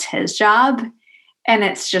he loves his job. And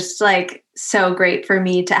it's just so great for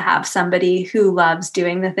me to have somebody who loves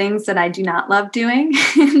doing the things that I do not love doing.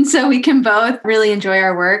 And so we can both really enjoy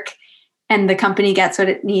our work, and the company gets what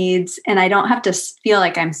it needs. And I don't have to feel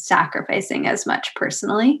like I'm sacrificing as much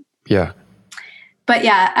personally. Yeah. But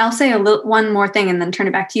yeah, I'll say one more thing and then turn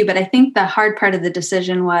it back to you. But I think the hard part of the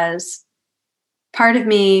decision was, part of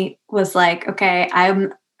me was okay,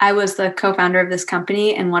 I was the co-founder of this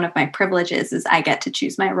company, and one of my privileges is I get to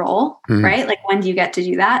choose my role, right? When do you get to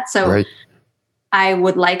do that? So I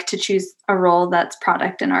would like to choose a role that's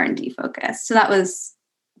product and R&D focused. So that was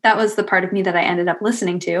the part of me that I ended up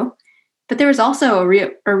listening to. But there was also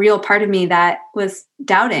a real part of me that was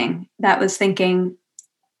doubting, that was thinking,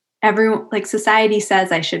 society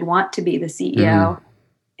says I should want to be the CEO.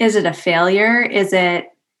 Is it a failure?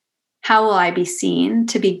 How will I be seen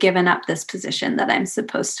to be given up this position that I'm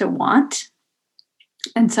supposed to want?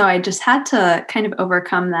 And so I just had to kind of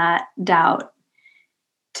overcome that doubt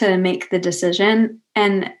to make the decision.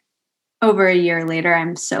 And over a year later,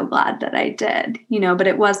 I'm so glad that I did, but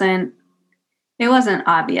it wasn't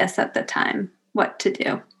obvious at the time what to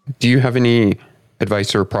do. Do you have any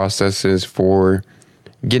advice or processes for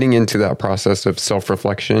getting into that process of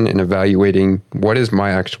self-reflection and evaluating what is my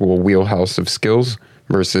actual wheelhouse of skills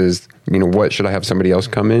versus, what should I have somebody else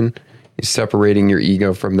come in? Separating your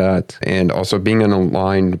ego from that, and also being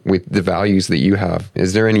aligned with the values that you have.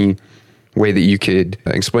 Is there any way that you could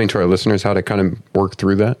explain to our listeners how to kind of work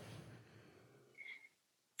through that?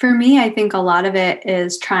 For me, I think a lot of it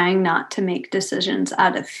is trying not to make decisions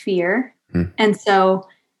out of fear. And so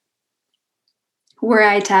were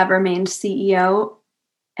I to have remained CEO,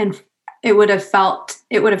 and it would have felt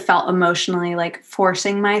emotionally like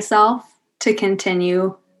forcing myself to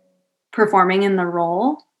continue performing in the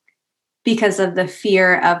role because of the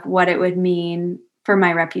fear of what it would mean for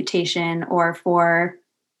my reputation or for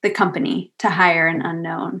the company to hire an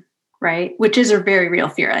unknown, right? Which is a very real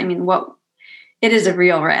fear. I mean, it is a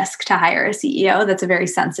real risk to hire a CEO. That's a very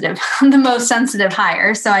sensitive, the most sensitive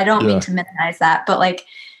hire. So I don't mean to minimize that, but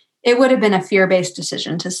it would have been a fear-based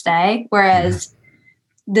decision to stay. Whereas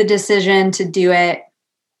the decision to do it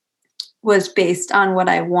was based on what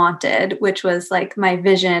I wanted, which was my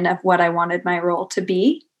vision of what I wanted my role to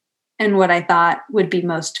be and what I thought would be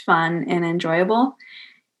most fun and enjoyable.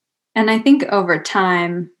 And I think over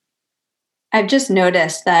time, I've just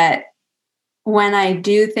noticed that when I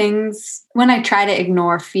try to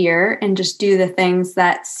ignore fear and just do the things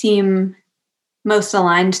that seem most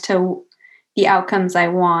aligned to the outcomes I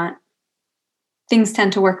want, things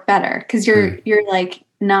tend to work better because you're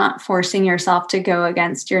not forcing yourself to go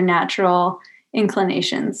against your natural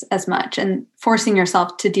inclinations as much. And forcing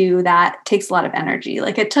yourself to do that takes a lot of energy.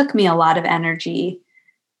 It took me a lot of energy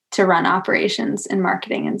to run operations and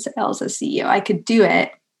marketing and sales as CEO. I could do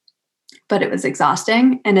it, but it was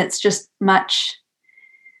exhausting. And it's just much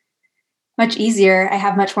easier. I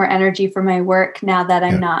have much more energy for my work now that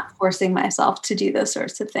I'm not forcing myself to do those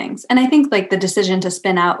sorts of things. And I think like the decision to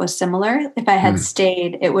spin out was similar. If I had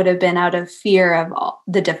stayed, it would have been out of fear of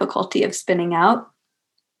the difficulty of spinning out.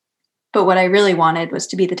 But what I really wanted was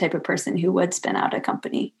to be the type of person who would spin out a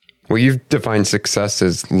company. Well, you've defined success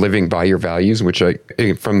as living by your values, which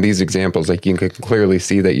from these examples, like you can clearly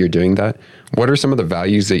see that you're doing that. What are some of the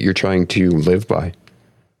values that you're trying to live by?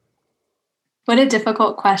 What a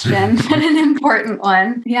difficult question, but an important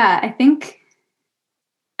one. Yeah, I think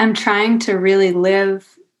I'm trying to really live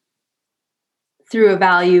through a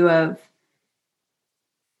value of,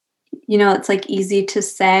 it's like easy to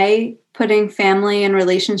say, putting family and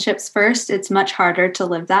relationships first. It's much harder to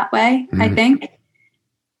live that way, I think.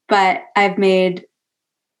 But I've made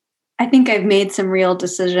some real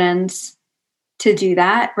decisions to do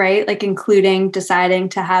that, right? Like including deciding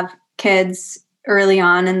to have kids early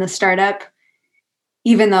on in the startup,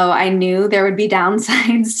 even though I knew there would be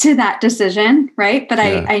downsides to that decision, right? But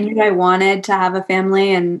I knew I wanted to have a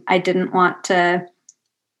family and I didn't want to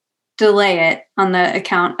delay it on the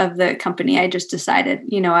account of the company. I just decided,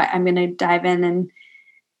 I'm going to dive in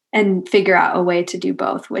and figure out a way to do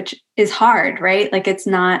both, which is hard, right? Like it's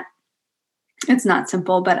not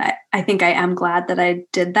simple, but I think I am glad that I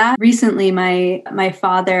did that. Recently, my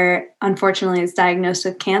father, unfortunately, is diagnosed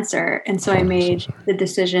with cancer. And so I made the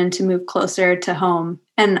decision to move closer to home.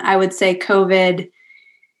 And I would say COVID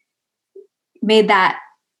made that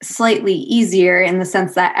slightly easier in the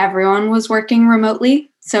sense that everyone was working remotely.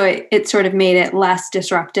 So it sort of made it less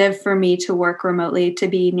disruptive for me to work remotely, to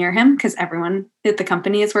be near him, because everyone at the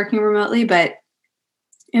company is working remotely. But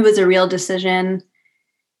it was a real decision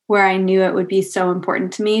where I knew it would be so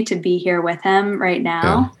important to me to be here with him right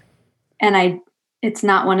now. Yeah. And it's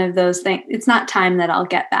not one of those things, it's not time that I'll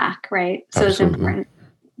get back, right? So Absolutely. It's important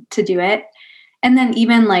to do it. And then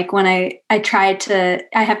even like when I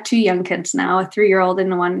have 2 young kids now, a 3-year-old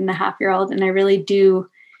and a 1.5-year-old, and I really do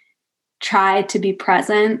try to be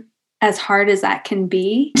present, as hard as that can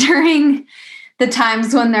be during the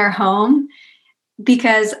times when they're home,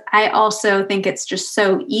 because I also think it's just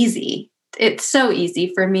so easy. It's so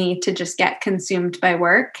easy for me to just get consumed by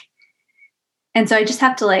work. And so I just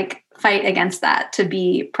have to like fight against that, to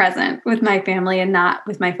be present with my family and not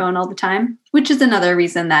with my phone all the time, which is another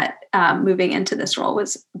reason that moving into this role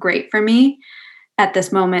was great for me at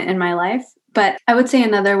this moment in my life. But I would say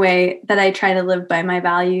another way that I try to live by my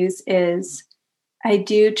values is I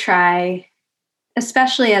do try,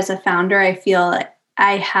 especially as a founder, I feel like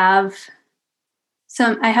I have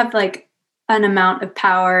like an amount of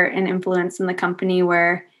power and influence in the company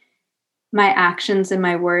where my actions and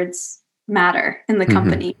my words matter in the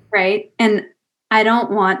company, right? And I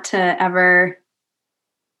don't want to ever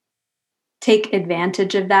take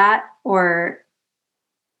advantage of that or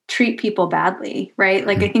treat people badly, right?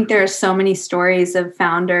 Like I think there are so many stories of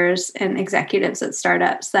founders and executives at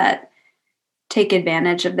startups that take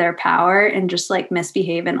advantage of their power and just like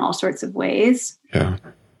misbehave in all sorts of ways. Yeah.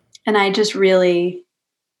 And I just really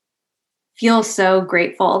feel so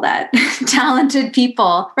grateful that talented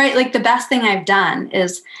people, right? Like the best thing I've done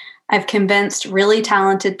is I've convinced really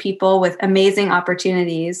talented people with amazing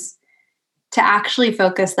opportunities to actually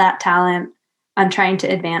focus that talent on trying to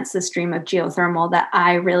advance the stream of geothermal that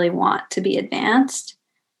I really want to be advanced.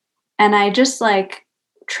 And I just like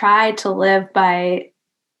try to live by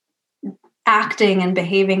acting and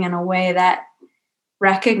behaving in a way that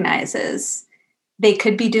recognizes they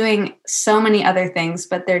could be doing so many other things,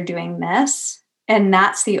 but they're doing this. And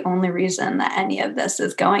that's the only reason that any of this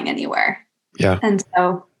is going anywhere. Yeah. And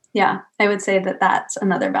so, yeah, I would say that that's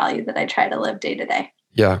another value that I try to live day to day.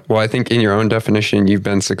 Yeah. Well, I think in your own definition, you've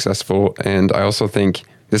been successful. And I also think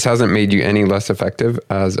this hasn't made you any less effective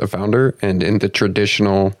as a founder. And in the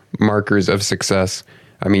traditional markers of success,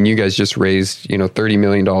 I mean, you guys just raised, $30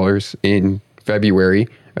 million in February.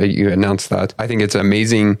 You announced that. I think it's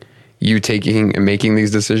amazing you taking and making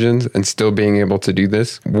these decisions and still being able to do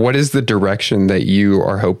this. What is the direction that you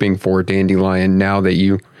are hoping for Dandelion now that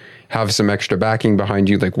you have some extra backing behind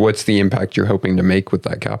you? Like, what's the impact you're hoping to make with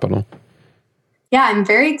that capital? Yeah, I'm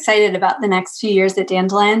very excited about the next few years at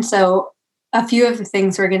Dandelion. So a few of the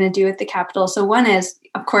things we're going to do with the capital. So one is,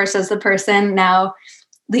 of course, as the person now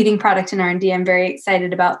leading product and R&D, I'm very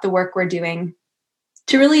excited about the work we're doing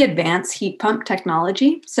to really advance heat pump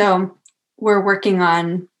technology. So we're working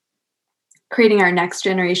on creating our next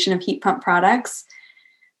generation of heat pump products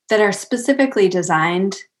that are specifically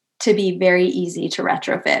designed to be very easy to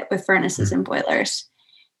retrofit with furnaces and boilers.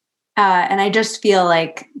 And I just feel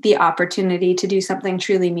like the opportunity to do something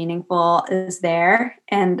truly meaningful is there.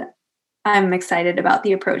 And I'm excited about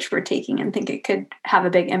the approach we're taking and think it could have a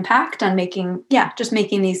big impact on making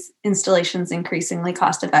these installations increasingly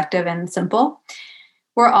cost effective and simple.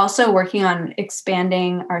 We're also working on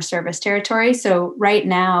expanding our service territory. So right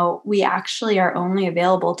now, we actually are only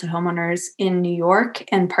available to homeowners in New York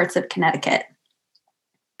and parts of Connecticut.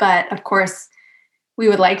 But of course, we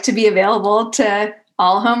would like to be available to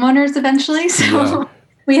all homeowners eventually. So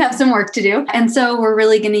we have some work to do. And so we're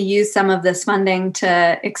really going to use some of this funding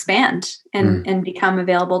to expand and become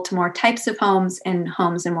available to more types of homes and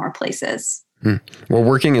homes in more places. Well,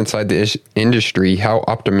 working inside the industry, how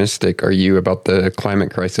optimistic are you about the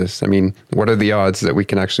climate crisis? I mean, what are the odds that we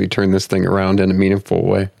can actually turn this thing around in a meaningful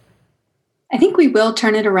way? I think we will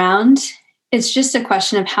turn it around. It's just a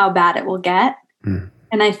question of how bad it will get.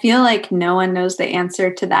 And I feel like no one knows the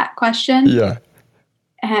answer to that question. Yeah.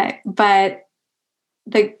 But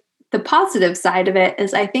the positive side of it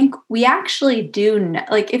is I think we actually do know,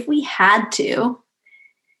 like if we had to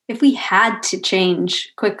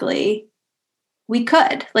change quickly, we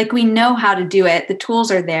could. Like we know how to do it. The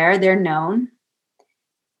tools are there, they're known.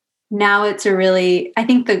 Now it's I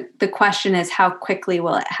think the question is how quickly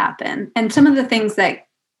will it happen? And some of the things that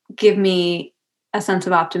give me a sense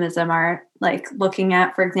of optimism are like looking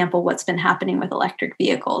at, for example, what's been happening with electric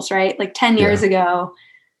vehicles, right? Like 10 years ago,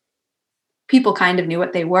 people kind of knew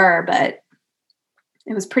what they were, but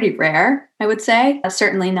it was pretty rare, I would say.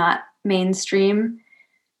 Certainly not mainstream.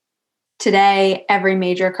 Today, every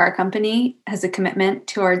major car company has a commitment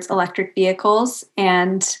towards electric vehicles,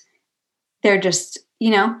 and they're just,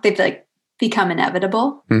 they've like become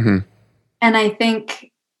inevitable. Mm-hmm. And I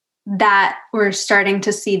think that we're starting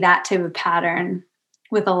to see that type of pattern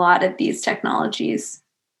with a lot of these technologies.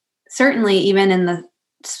 Certainly, even in the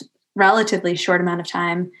relatively short amount of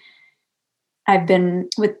time I've been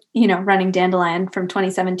with, running Dandelion from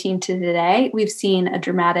 2017 to today, we've seen a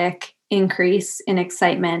dramatic increase in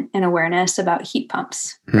excitement and awareness about heat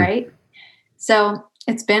pumps, right? So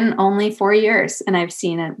it's been only 4 years and I've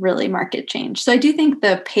seen a really market change. So I do think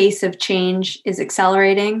the pace of change is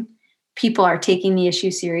accelerating. People are taking the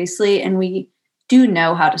issue seriously and we do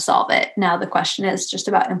know how to solve it. Now the question is just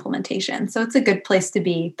about implementation. So it's a good place to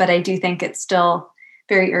be, but I do think it's still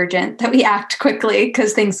very urgent that we act quickly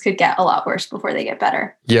because things could get a lot worse before they get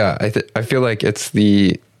better. Yeah, I feel like it's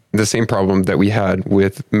the same problem that we had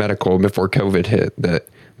with medical before COVID hit, that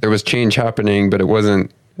there was change happening, but it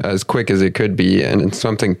wasn't as quick as it could be. And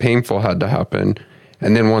something painful had to happen.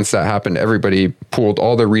 And then once that happened, everybody pooled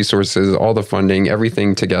all the resources, all the funding,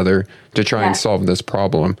 everything together to try and solve this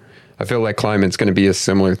problem. I feel like climate's going to be a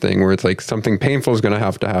similar thing where it's like something painful is going to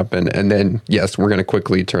have to happen. And then, yes, we're going to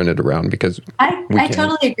quickly turn it around because I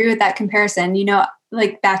totally agree with that comparison.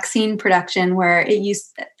 Like vaccine production where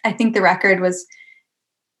I think the record was,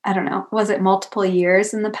 I don't know, was it multiple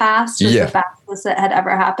years in the past? Was the fastest that had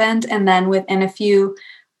ever happened. And then within a few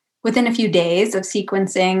days of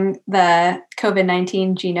sequencing the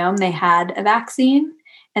COVID-19 genome, they had a vaccine.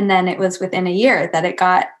 And then it was within a year that it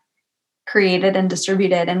got created and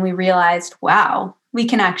distributed. And we realized, wow, we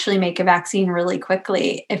can actually make a vaccine really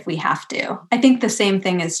quickly if we have to. I think the same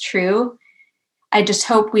thing is true. I just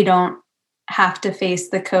hope we don't have to face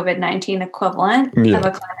the COVID-19 equivalent of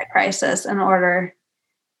a climate crisis in order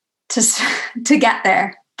to get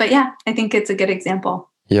there. But yeah, I think it's a good example.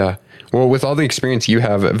 Yeah. Well, with all the experience you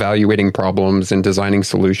have evaluating problems and designing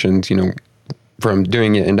solutions, from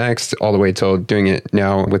doing it in Next all the way till doing it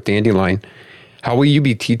now with Dandelion, how will you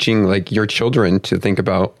be teaching like your children to think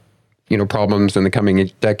about, problems in the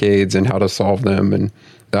coming decades and how to solve them and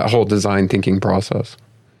that whole design thinking process?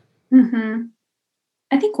 Mm-hmm.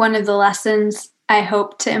 I think one of the lessons I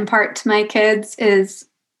hope to impart to my kids is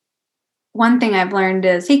one thing I've learned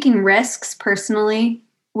is taking risks personally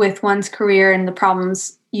with one's career and the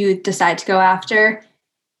problems you decide to go after.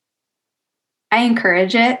 I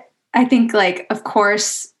encourage it. I think of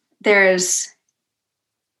course, there's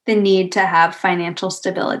the need to have financial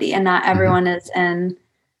stability and not everyone is in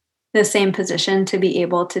the same position to be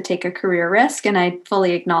able to take a career risk. And I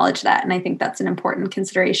fully acknowledge that. And I think that's an important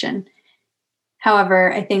consideration.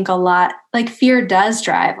 However, I think a lot, fear does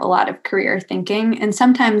drive a lot of career thinking and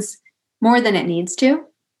sometimes more than it needs to.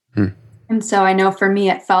 And so I know for me,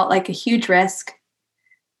 it felt like a huge risk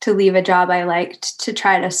to leave a job I liked to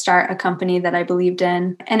try to start a company that I believed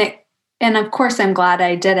in. And of course, I'm glad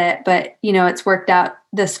I did it, but it's worked out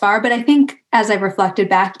this far. But I think as I've reflected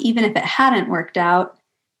back, even if it hadn't worked out,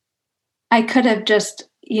 I could have just,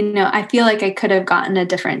 I feel like I could have gotten a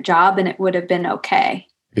different job and it would have been okay.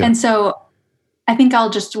 Yeah. And so I think I'll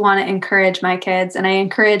just want to encourage my kids and I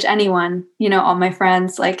encourage anyone, all my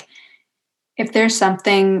friends, if there's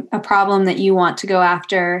a problem that you want to go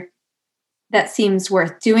after, that seems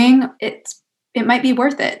worth doing, it might be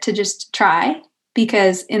worth it to just try,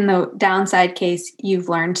 because in the downside case, you've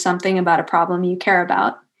learned something about a problem you care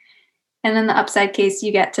about. And in the upside case,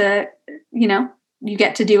 you get to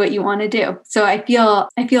do what you want to do. So I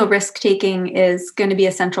feel risk taking is going to be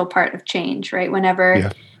a central part of change, right?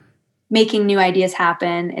 Whenever making new ideas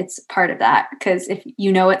happen, it's part of that, because if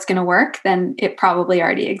you know it's going to work, then it probably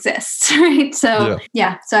already exists, right? So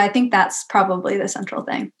so I think that's probably the central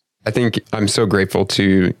thing. I think I'm so grateful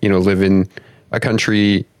to, live in a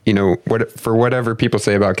country, for whatever people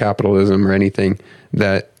say about capitalism or anything,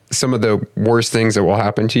 that some of the worst things that will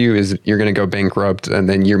happen to you is you're going to go bankrupt, and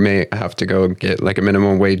then you may have to go get like a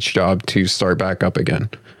minimum wage job to start back up again.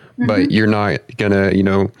 Mm-hmm. But you're not going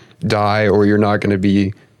to, die, or you're not going to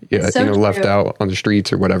be left out on the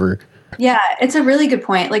streets or whatever. Yeah, it's a really good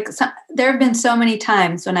point. Like there have been so many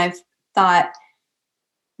times when I've thought,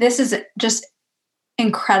 this is just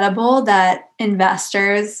incredible that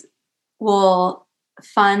investors will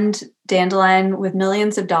fund Dandelion with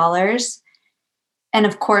millions of dollars. And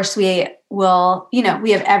of course we will,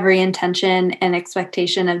 we have every intention and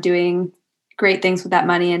expectation of doing great things with that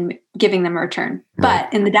money and giving them a return. Right.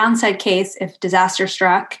 But in the downside case, if disaster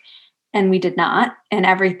struck and we did not, and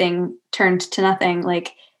everything turned to nothing,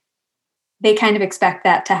 like they kind of expect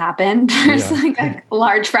that to happen. There's like a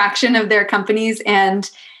large fraction of their companies, and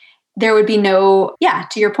there would be no,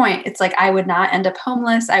 to your point, it's like I would not end up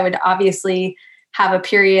homeless. I would obviously have a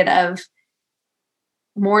period of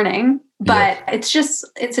mourning, but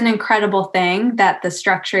it's an incredible thing that the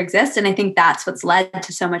structure exists. And I think that's what's led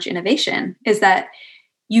to so much innovation, is that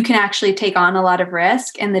you can actually take on a lot of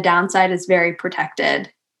risk and the downside is very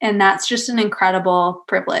protected. And that's just an incredible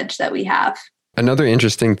privilege that we have. Another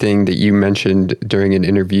interesting thing that you mentioned during an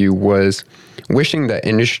interview was wishing that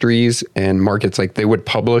industries and markets, like they would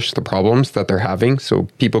publish the problems that they're having so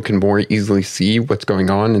people can more easily see what's going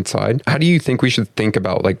on inside. How do you think we should think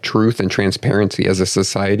about like truth and transparency as a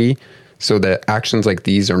society so that actions like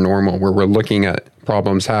these are normal, where we're looking at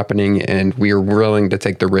problems happening and we are willing to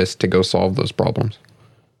take the risk to go solve those problems?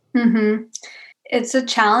 Mm-hmm. It's a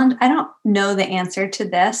challenge. I don't know the answer to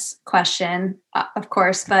this question, of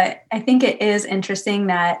course, but I think it is interesting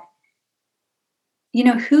that,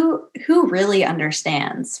 who really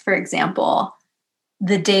understands, for example,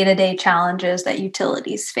 the day-to-day challenges that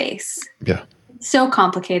utilities face. Yeah. It's so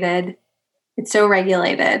complicated. It's so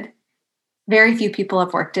regulated. Very few people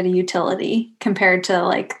have worked at a utility compared to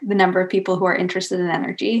like the number of people who are interested in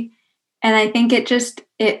energy. And I think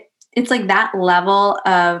it's like that level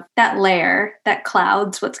of that layer that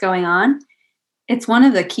clouds what's going on. It's one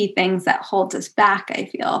of the key things that holds us back, I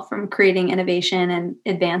feel, from creating innovation and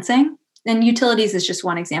advancing. And utilities is just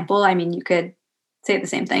one example. I mean, you could say the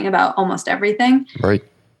same thing about almost everything. Right.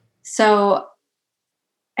 So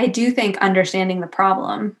I do think understanding the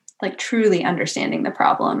problem, like truly understanding the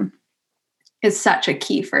problem, is such a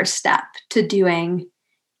key first step to doing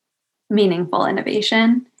meaningful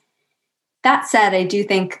innovation. That said, I do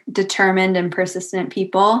think determined and persistent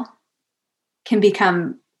people can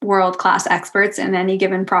become world-class experts in any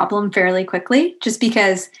given problem fairly quickly, just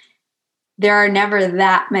because there are never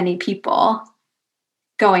that many people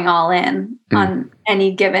going all in on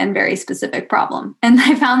any given very specific problem. And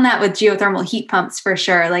I found that with geothermal heat pumps for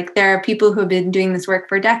sure. Like there are people who have been doing this work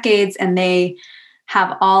for decades and they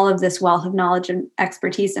have all of this wealth of knowledge and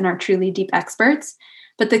expertise and are truly deep experts,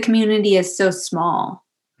 but the community is so small.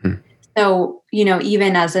 So,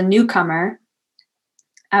 even as a newcomer,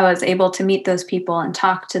 I was able to meet those people and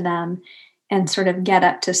talk to them and sort of get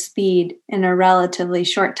up to speed in a relatively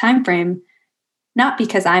short time frame, not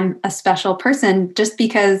because I'm a special person, just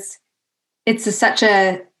because it's such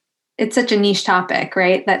a niche topic,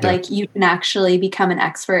 right? That like you can actually become an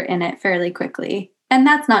expert in it fairly quickly. And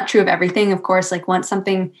that's not true of everything, of course. Like once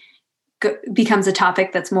something becomes a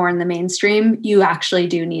topic that's more in the mainstream, you actually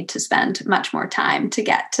do need to spend much more time to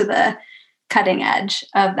get to the cutting edge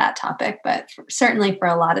of that topic. But certainly for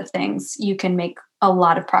a lot of things, you can make a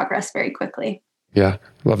lot of progress very quickly. Yeah,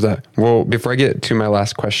 love that. Well, before I get to my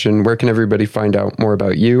last question, where can everybody find out more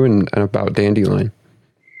about you and about Dandelion?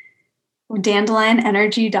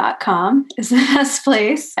 DandelionEnergy.com is the best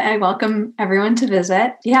place. I welcome everyone to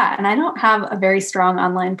visit. Yeah, and I don't have a very strong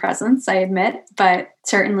online presence, I admit, but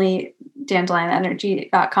certainly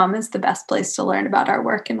DandelionEnergy.com is the best place to learn about our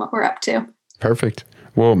work and what we're up to. Perfect.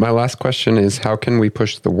 Well, my last question is, how can we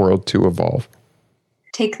push the world to evolve?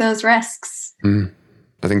 Take those risks.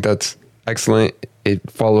 I think that's excellent. It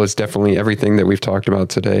follows definitely everything that we've talked about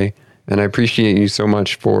today. And I appreciate you so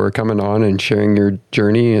much for coming on and sharing your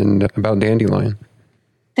journey and about Dandelion.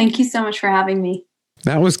 Thank you so much for having me.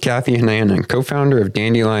 That was Kathy Hananan, co-founder of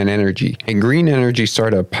Dandelion Energy, a green energy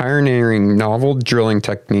startup pioneering novel drilling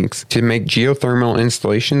techniques to make geothermal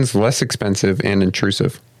installations less expensive and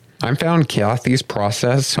intrusive. I found Kathy's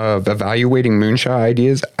process of evaluating moonshot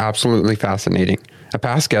ideas absolutely fascinating. A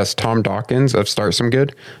past guest, Tom Dawkins of Start Some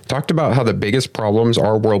Good, talked about how the biggest problems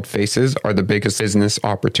our world faces are the biggest business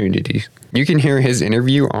opportunities. You can hear his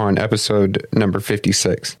interview on episode number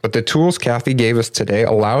 56. But the tools Kathy gave us today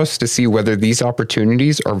allow us to see whether these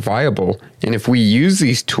opportunities are viable. And if we use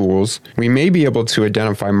these tools, we may be able to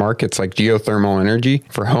identify markets like geothermal energy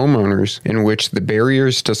for homeowners in which the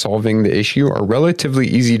barriers to solving the issue are relatively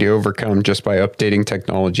easy to overcome just by updating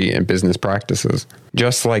technology and business practices,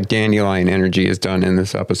 just like Dandelion Energy has done in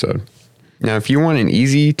this episode. Now, if you want an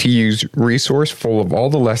easy-to-use resource full of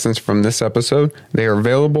all the lessons from this episode, they are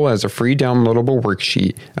available as a free downloadable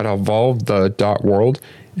worksheet at evolvethe.world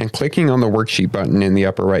and clicking on the worksheet button in the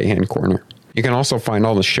upper right-hand corner. You can also find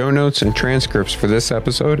all the show notes and transcripts for this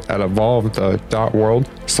episode at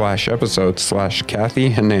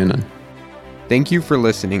evolvethe.world/episode/Kathy Hananan. Thank you for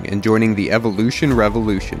listening and joining the Evolution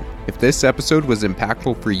Revolution. If this episode was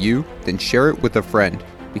impactful for you, then share it with a friend,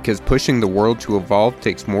 because pushing the world to evolve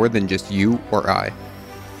takes more than just you or I.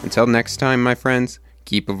 Until next time, my friends,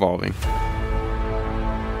 keep evolving.